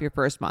 $20 off your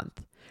first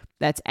month.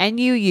 That's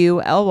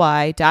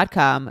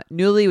NUULY.com,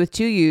 Nuuly with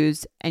 2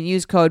 U's, and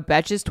use code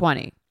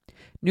BETCHES20.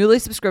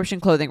 Nuuly subscription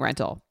clothing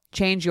rental.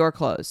 Change your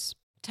clothes.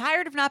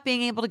 Tired of not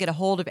being able to get a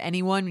hold of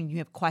anyone when you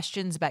have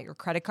questions about your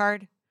credit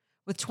card?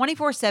 With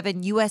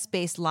 24/7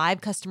 US-based live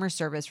customer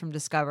service from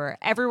Discover,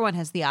 everyone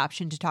has the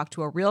option to talk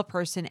to a real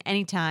person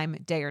anytime,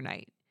 day or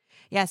night.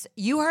 Yes,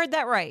 you heard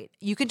that right.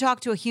 You can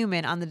talk to a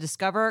human on the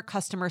Discover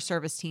customer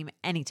service team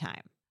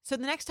anytime. So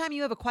the next time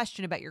you have a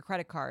question about your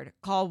credit card,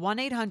 call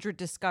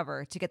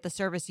 1-800-DISCOVER to get the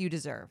service you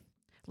deserve.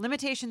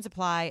 Limitations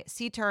apply.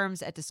 See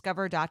terms at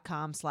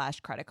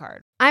discover.com/creditcard.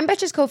 I'm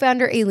Betches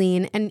co-founder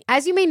Aileen, and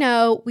as you may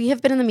know, we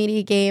have been in the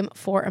media game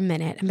for a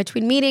minute. And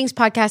between meetings,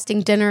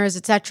 podcasting, dinners,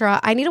 etc.,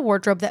 I need a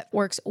wardrobe that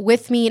works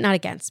with me, not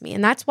against me.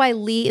 And that's why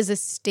Lee is a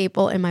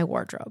staple in my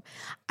wardrobe.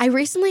 I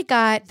recently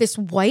got this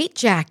white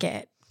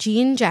jacket,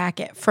 jean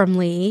jacket from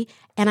Lee,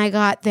 and I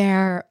got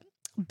their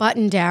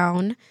button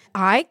down.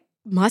 I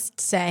must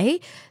say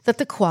that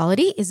the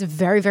quality is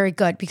very, very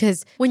good,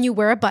 because when you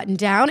wear a button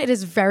down, it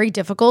is very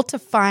difficult to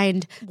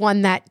find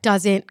one that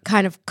doesn't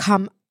kind of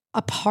come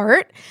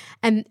apart.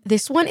 And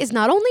this one is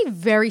not only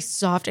very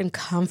soft and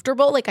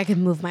comfortable, like I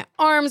can move my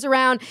arms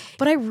around,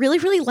 but I really,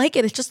 really like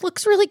it. It just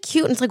looks really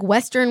cute. And it's like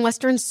Western.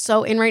 Western's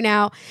so in right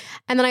now.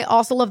 And then I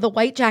also love the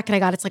white jacket I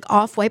got. It's like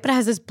off-white, but it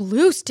has this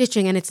blue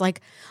stitching. And it's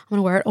like, I'm going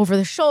to wear it over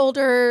the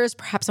shoulders,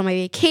 perhaps on my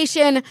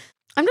vacation.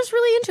 I'm just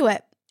really into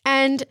it.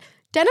 And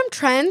denim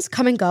trends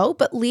come and go,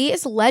 but Lee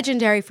is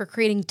legendary for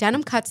creating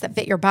denim cuts that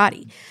fit your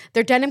body.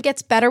 Their denim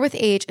gets better with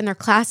age, and their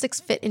classics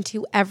fit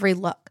into every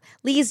look.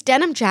 Lee's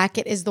denim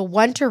jacket is the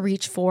one to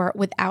reach for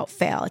without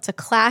fail. It's a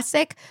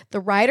classic. The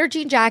Rider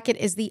jean jacket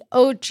is the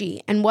OG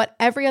and what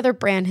every other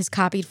brand has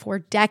copied for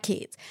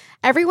decades.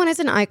 Everyone is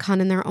an icon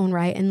in their own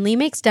right, and Lee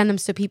makes denim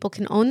so people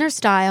can own their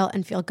style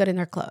and feel good in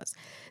their clothes.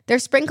 Their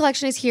spring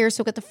collection is here,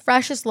 so get the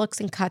freshest looks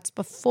and cuts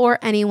before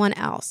anyone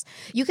else.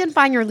 You can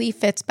find your Lee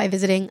fits by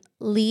visiting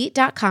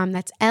lee.com.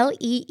 That's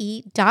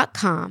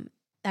Lee.com.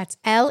 That's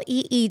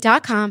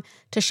Lee.com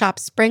to shop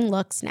spring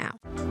looks now.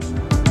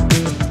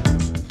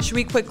 Should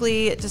we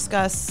quickly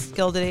discuss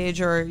Gilded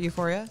Age or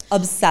Euphoria?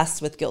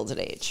 Obsessed with Gilded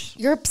Age.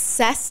 You're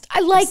obsessed?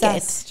 I like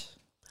Obsessed. it.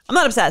 I'm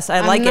not obsessed.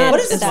 I like it. What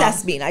does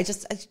obsessed mean?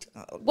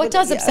 What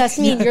does obsessed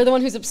mean? You're the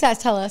one who's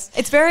obsessed. Tell us.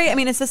 It's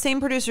it's the same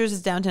producers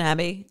as Downton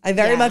Abbey. I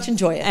very much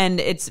enjoy it. And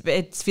it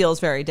feels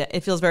very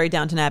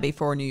Downton Abbey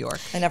for New York.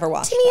 I never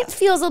watched it. To me, it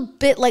feels a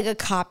bit like a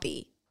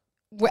copy.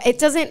 Where it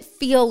doesn't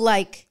feel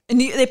like... And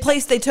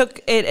they took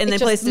it and they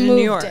placed it in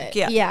New York.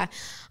 It. Yeah.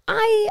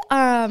 I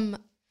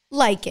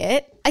like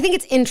it. I think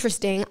it's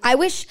interesting. I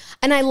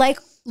like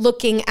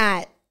looking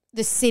at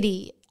the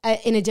city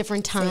in a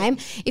different time.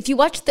 Same. If you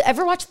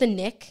ever watch The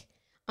Knick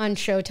on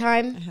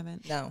Showtime? I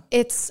haven't. No.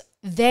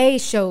 They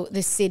show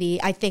the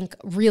city, I think,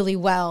 really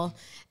well,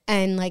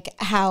 and like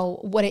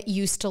what it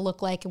used to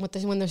look like, and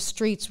when the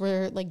streets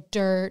were like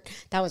dirt.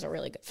 That was a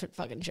really good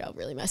fucking show.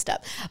 Really messed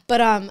up. But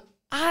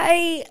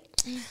I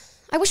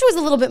wish it was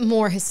a little bit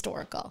more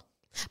historical.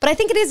 But I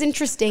think it is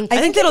interesting. I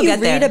think it'll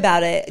get read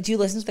about it. Do you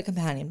listen to the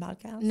Companion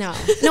podcast? No,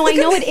 I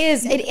know it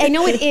is. I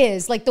know it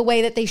is like the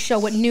way that they show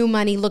what new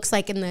money looks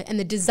like and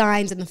the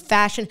designs and the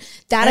fashion.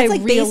 That I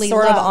like really based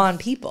sort love. of on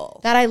people.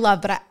 That I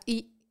love, but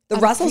the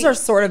Russells are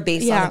sort of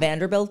based on the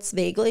Vanderbilts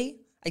vaguely,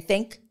 I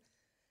think.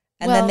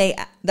 And then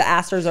the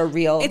Astors are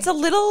real. It's a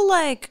little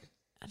like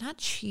not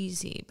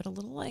cheesy, but a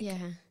little like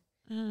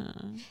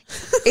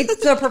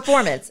it's a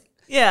performance.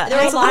 Yeah,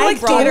 there's a lot of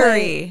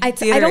Broadway. I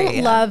don't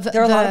love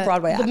there are a lot of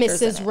Broadway the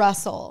actors Mrs.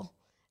 Russell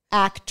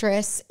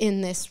actress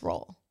in this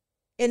role.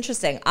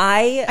 Interesting.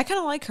 I kind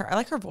of like her. I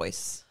like her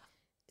voice.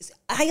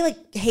 I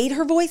hate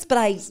her voice,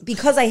 but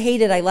because I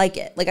hate it, I like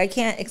it. Like I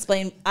can't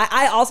explain.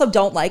 I also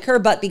don't like her,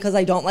 but because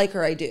I don't like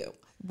her, I do.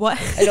 What?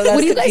 I know that's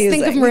what do you confusing.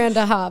 guys think of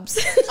Miranda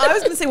Hobbs? I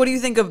was going to say, what do you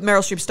think of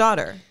Meryl Streep's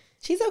daughter?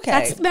 She's okay.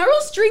 That's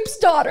Meryl Streep's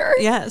daughter.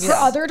 Yes. Her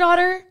other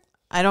daughter.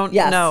 I don't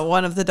know.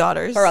 One of the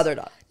daughters. Her other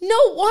daughter.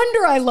 No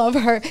wonder I love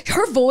her.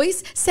 Her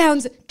voice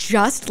sounds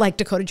just like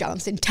Dakota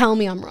Johnson. Tell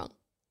me I'm wrong.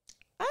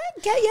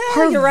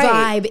 Her you're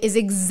right. vibe is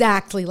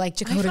exactly like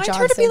Dakota Johnson. I find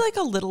her to be like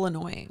a little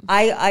annoying.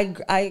 I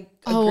agree,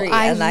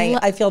 and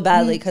I feel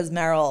badly because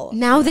Meryl.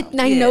 Now that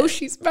I know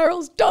she's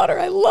Meryl's daughter,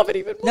 I love it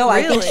even more. No,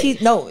 I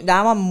think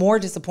now I'm more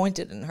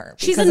disappointed in her.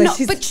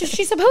 But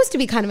she's supposed to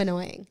be kind of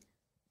annoying.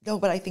 No,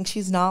 but I think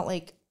she's not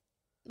like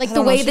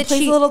the way that plays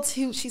she a little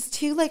too. She's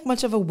too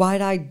much of a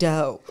wide-eyed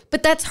doe.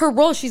 But that's her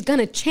role. She's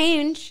gonna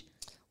change.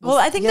 Well,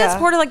 I think that's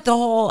part of like the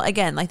whole,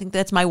 again, I think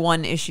that's my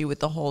one issue with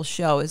the whole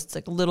show is it's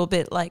like a little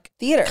bit like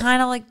theater.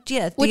 Kind of like,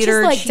 theater, which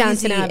is like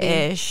Downton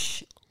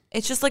Abbey-ish.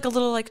 It's just like a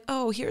little like,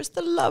 oh, here's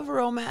the love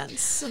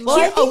romance. Well,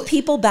 I think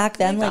people back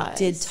then like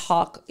did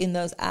talk in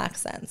those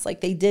accents.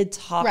 Like they did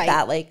talk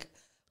that like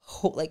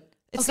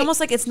it's almost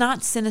like it's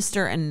not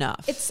sinister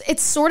enough.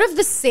 It's sort of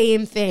the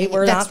same thing.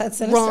 We're not that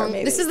sinister, wrong.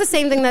 maybe. This is the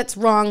same thing that's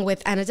wrong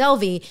with Anna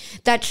Delvey.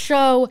 That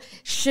show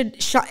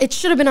should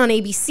have been on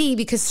ABC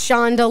because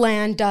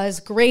Shondaland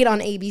does great on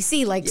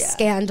ABC, like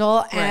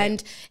Scandal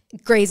and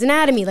Grey's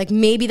Anatomy. Like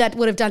maybe that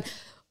would have done.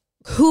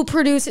 Who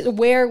produced it?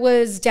 Where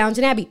was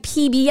Downton Abbey?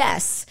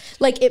 PBS.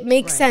 Like it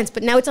makes sense,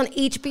 but now it's on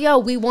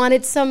HBO. We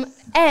wanted some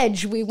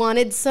edge. We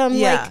wanted some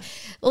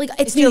like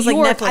it's New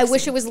York. Like I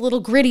wish it was a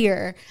little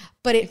grittier,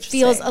 but it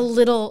feels a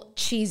little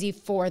cheesy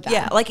for that.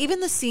 Yeah, like even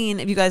the scene.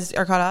 If you guys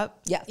are caught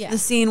up, the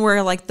scene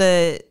where like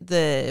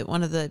the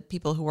one of the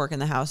people who work in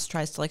the house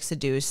tries to like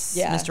seduce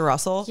Mr.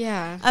 Russell.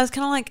 Yeah, I was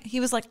kind of like, he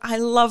was like, I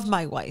love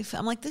my wife.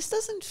 I'm like, this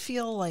doesn't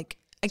feel like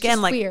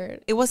like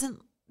weird. It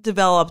wasn't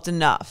developed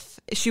enough.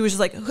 She was just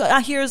like,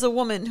 here's a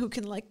woman who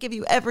can like give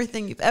you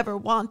everything you've ever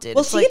wanted.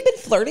 Well, she had been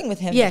flirting with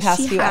him the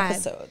past few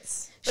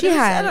episodes.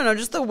 I don't know,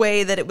 just the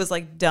way that it was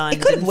like done.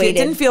 It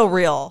didn't feel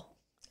real.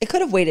 It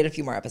could have waited a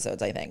few more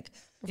episodes, I think,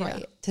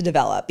 to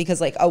develop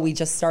because like, oh, we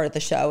just started the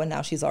show and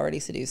now she's already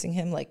seducing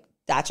him. Like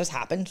that just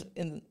happened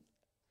in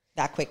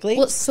that quickly.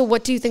 Well, so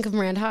what do you think of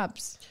Miranda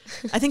Hobbs?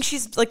 I think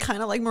she's like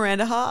kind of like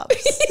Miranda Hobbs.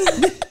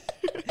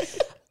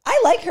 I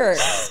like her.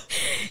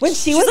 When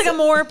she was like a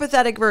more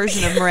pathetic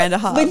version of Miranda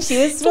Hobbs. When she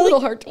was really, a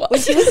little hard to watch.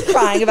 When she was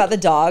crying about the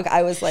dog,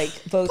 I was like,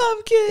 both.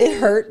 Pumpkin. It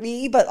hurt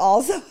me, but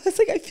also I was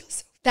like, I feel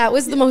so. That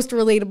was the most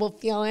relatable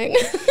feeling.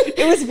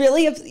 It was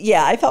really,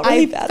 I felt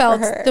really bad for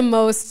her. The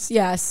most,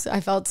 yes, I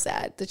felt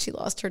sad that she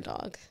lost her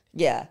dog.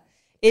 Yeah,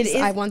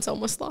 I once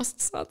almost lost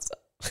Sansa.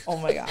 Oh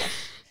my gosh.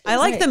 I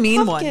like the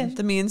mean one,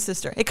 the mean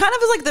sister. It kind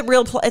of is like the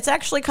real plot. It's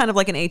actually kind of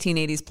like an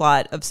 1880s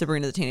plot of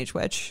Sabrina the Teenage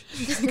Witch.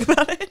 Think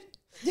about it.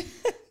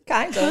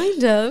 Kind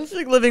of. She's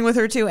like living with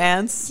her two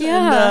aunts.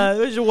 Yeah.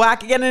 And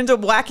getting into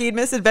wacky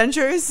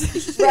misadventures.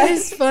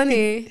 That's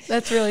funny.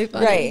 That's really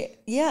funny. Right.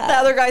 Yeah. The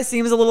other guy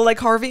seems a little like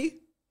Harvey,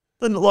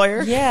 the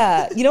lawyer.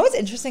 Yeah. You know what's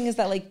interesting is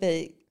that like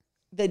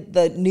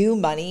the new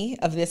money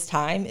of this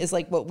time is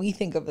like what we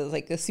think of as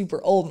like the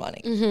super old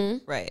money.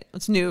 Mm-hmm. Right.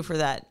 It's new for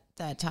that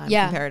time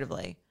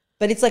comparatively.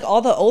 But it's like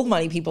all the old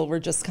money people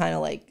were just kind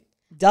of like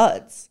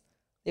duds.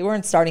 They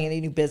weren't starting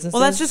any new businesses.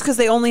 Well, that's just because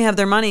they only have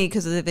their money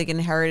because they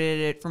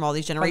inherited it from all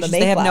these generations.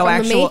 They have no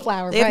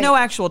no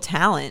actual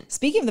talent.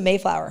 Speaking of the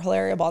Mayflower,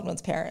 Hilaria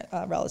Baldwin's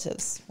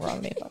relatives were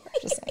on the Mayflower.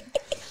 Just saying.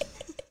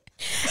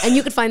 And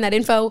you could find that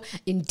info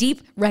in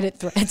deep Reddit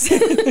threads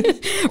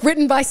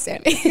written by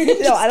Sammy.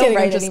 No, I don't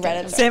write any Reddit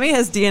threads. Sammy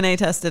has DNA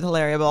tested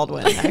Hilaria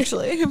Baldwin,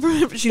 actually.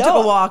 She took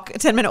a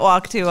 10-minute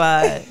walk to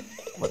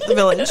the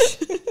village.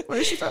 Where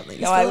is she from?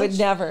 I would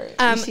never.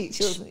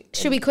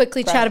 Should we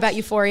quickly chat about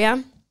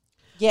Euphoria?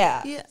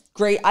 Yeah.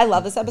 Great. I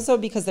love this episode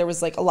because there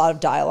was like a lot of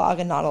dialogue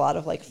and not a lot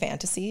of like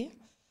fantasy.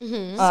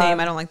 Mm-hmm. Same.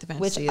 I don't like the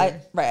fantasy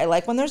either. I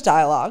like when there's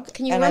dialogue.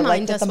 Can you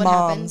remind us what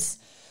happens?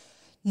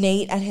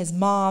 Nate and his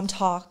mom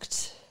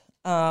talked.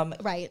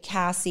 Right.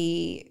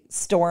 Cassie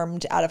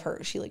stormed out of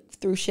her. She like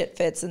threw shit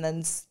fits and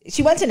then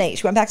she went to Nate.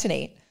 She went back to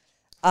Nate.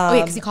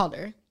 Because he called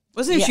her.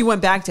 Wasn't it? She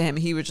went back to him.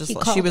 He was just.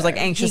 She was like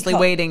anxiously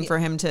waiting for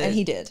him to. And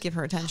he did give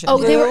her attention. Oh,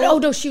 they were. Oh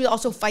no, she was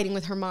also fighting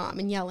with her mom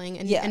and yelling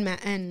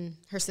and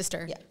her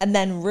sister. Yeah. And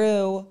then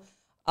Rue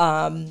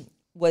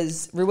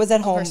was at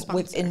home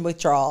in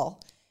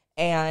withdrawal,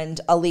 and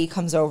Ali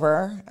comes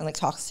over and like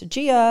talks to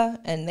Gia,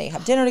 and they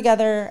have dinner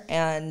together,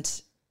 and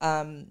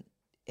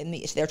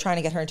they're trying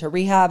to get her into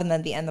rehab, and then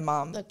at the end the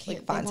mom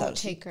finds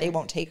out they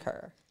won't take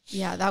her.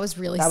 Yeah, that was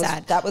really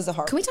sad. That was a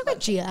hard. Can we talk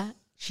about Gia?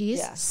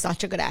 She's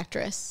such a good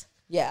actress.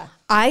 Yeah.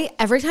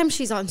 Every time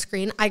she's on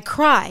screen, I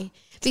cry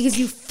because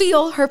you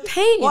feel her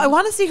pain. Well, I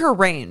want to see her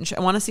range.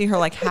 I want to see her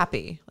like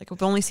happy. Like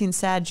we've only seen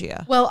sad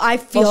Gia. Well, I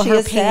feel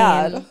her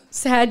pain.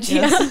 Sad Gia.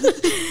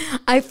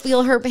 Yes. I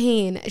feel her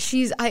pain.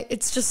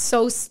 It's just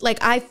so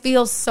like I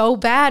feel so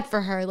bad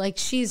for her. Like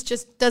she's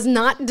just does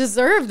not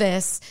deserve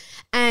this,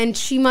 and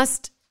she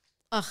must.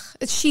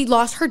 She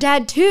lost her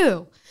dad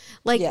too.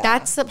 Like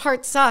that's the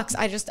part sucks.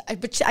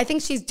 But I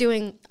think she's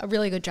doing a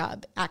really good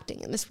job acting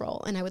in this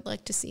role, and I would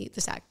like to see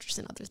this actress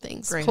in other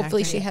things. Great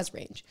Hopefully, acting. she has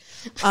range.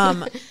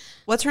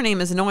 What's her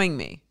name is annoying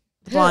me.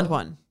 The blonde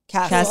one,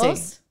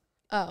 Cassie.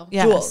 Oh,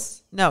 yes.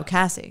 Jules. No,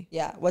 Cassie.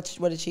 Yeah. What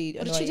did she?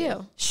 What did she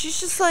do? She's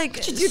just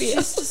like she's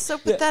just so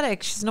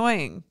pathetic. She's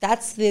annoying.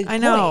 That's the. I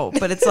know,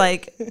 but it's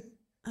like.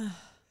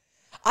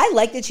 I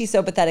like that she's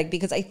so pathetic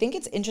because I think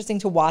it's interesting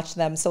to watch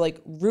them. So like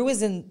Rue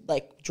is in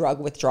like drug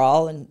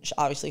withdrawal and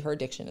obviously her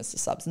addiction is to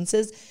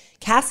substances.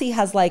 Cassie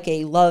has like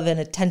a love and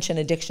attention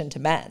addiction to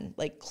men,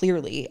 like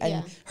clearly.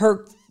 And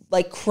her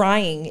like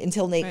crying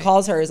until Nate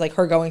calls her is like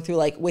her going through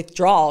like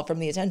withdrawal from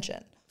the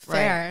attention.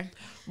 Fair. Right.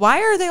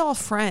 Why are they all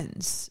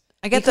friends?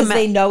 I get because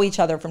they know each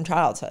other from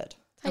childhood.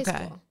 High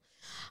school.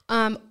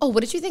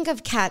 What did you think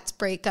of Kat's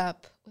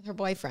breakup with her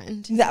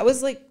boyfriend? That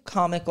was like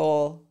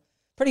comical,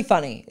 pretty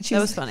funny. That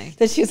was funny.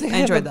 That she was like, I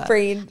enjoyed that.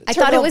 brain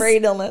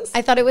illness.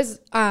 I thought it was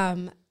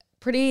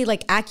pretty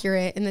like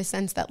accurate in the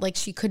sense that like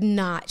she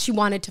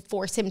wanted to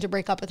force him to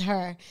break up with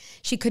her.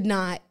 She could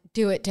not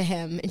do it to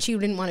him, and she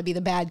didn't want to be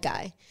the bad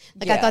guy.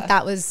 Like I thought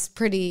that was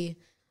pretty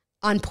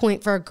on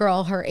point for a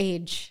girl her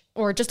age,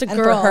 or just a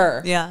girl for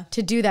her.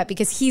 To do that,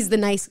 because he's the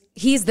nice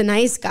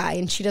guy,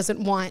 and she doesn't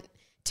want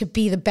to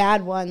be the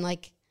bad one,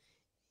 like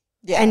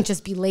and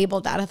just be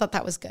labeled that. I thought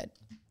that was good.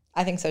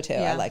 I think so too.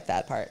 I like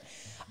that part.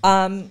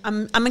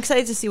 I'm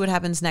excited to see what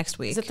happens next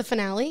week. Is it the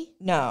finale?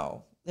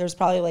 No, there's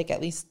probably like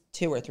at least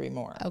 2 or 3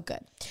 more. Oh,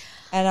 good.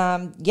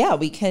 And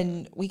we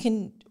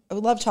can. I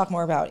would love to talk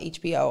more about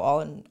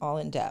HBO all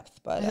in depth,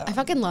 but I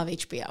fucking love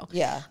HBO.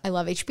 Yeah, I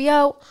love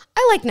HBO.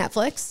 I like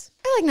Netflix.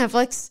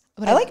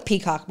 But I like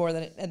Peacock more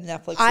than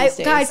Netflix these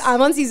days. Guys,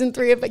 I'm on season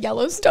 3 of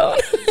Yellowstone.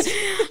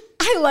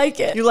 I like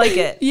it. You like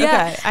it?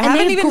 Yeah. Okay. I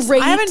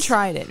haven't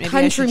tried it. Maybe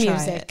country I should try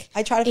music. it.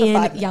 I tried it for in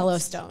 5 minutes.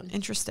 Yellowstone.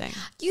 Interesting.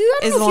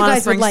 I don't know if you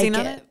guys would like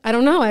it. I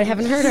don't know. I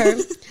haven't heard her.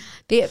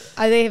 They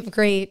have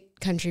great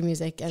country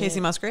music. Casey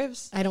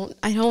Musgraves? I don't know.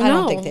 I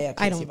don't think they have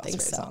Casey I don't think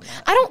Musgraves so. on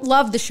that. I don't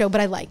love the show,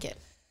 but I like it.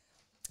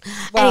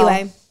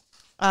 Well,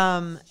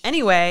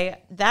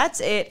 Anyway, that's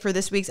it for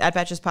this week's At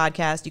Betches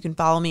podcast. You can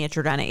follow me at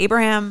Jordana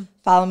Abraham.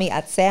 Follow me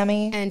at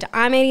Sammy. And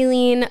I'm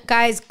Aileen.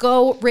 Guys,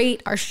 go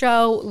rate our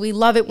show. We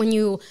love it when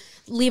you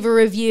leave a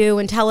review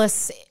and tell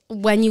us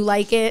when you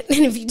like it.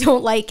 And if you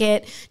don't like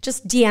it,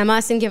 just DM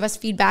us and give us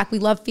feedback. We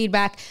love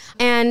feedback.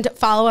 And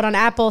follow it on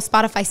Apple,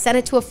 Spotify. Send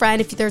it to a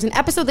friend. If there's an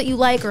episode that you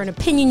like or an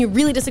opinion you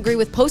really disagree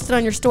with, post it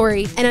on your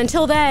story. And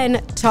until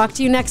then, talk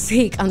to you next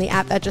week on the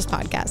At Betches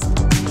podcast.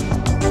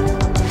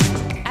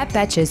 At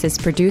Betches is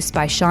produced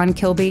by Sean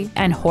Kilby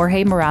and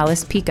Jorge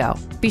Morales Pico.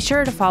 Be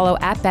sure to follow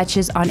At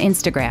Betches on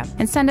Instagram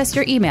and send us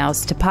your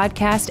emails to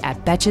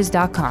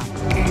podcast@betches.com.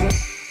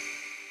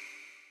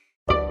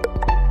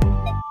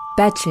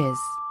 Betches.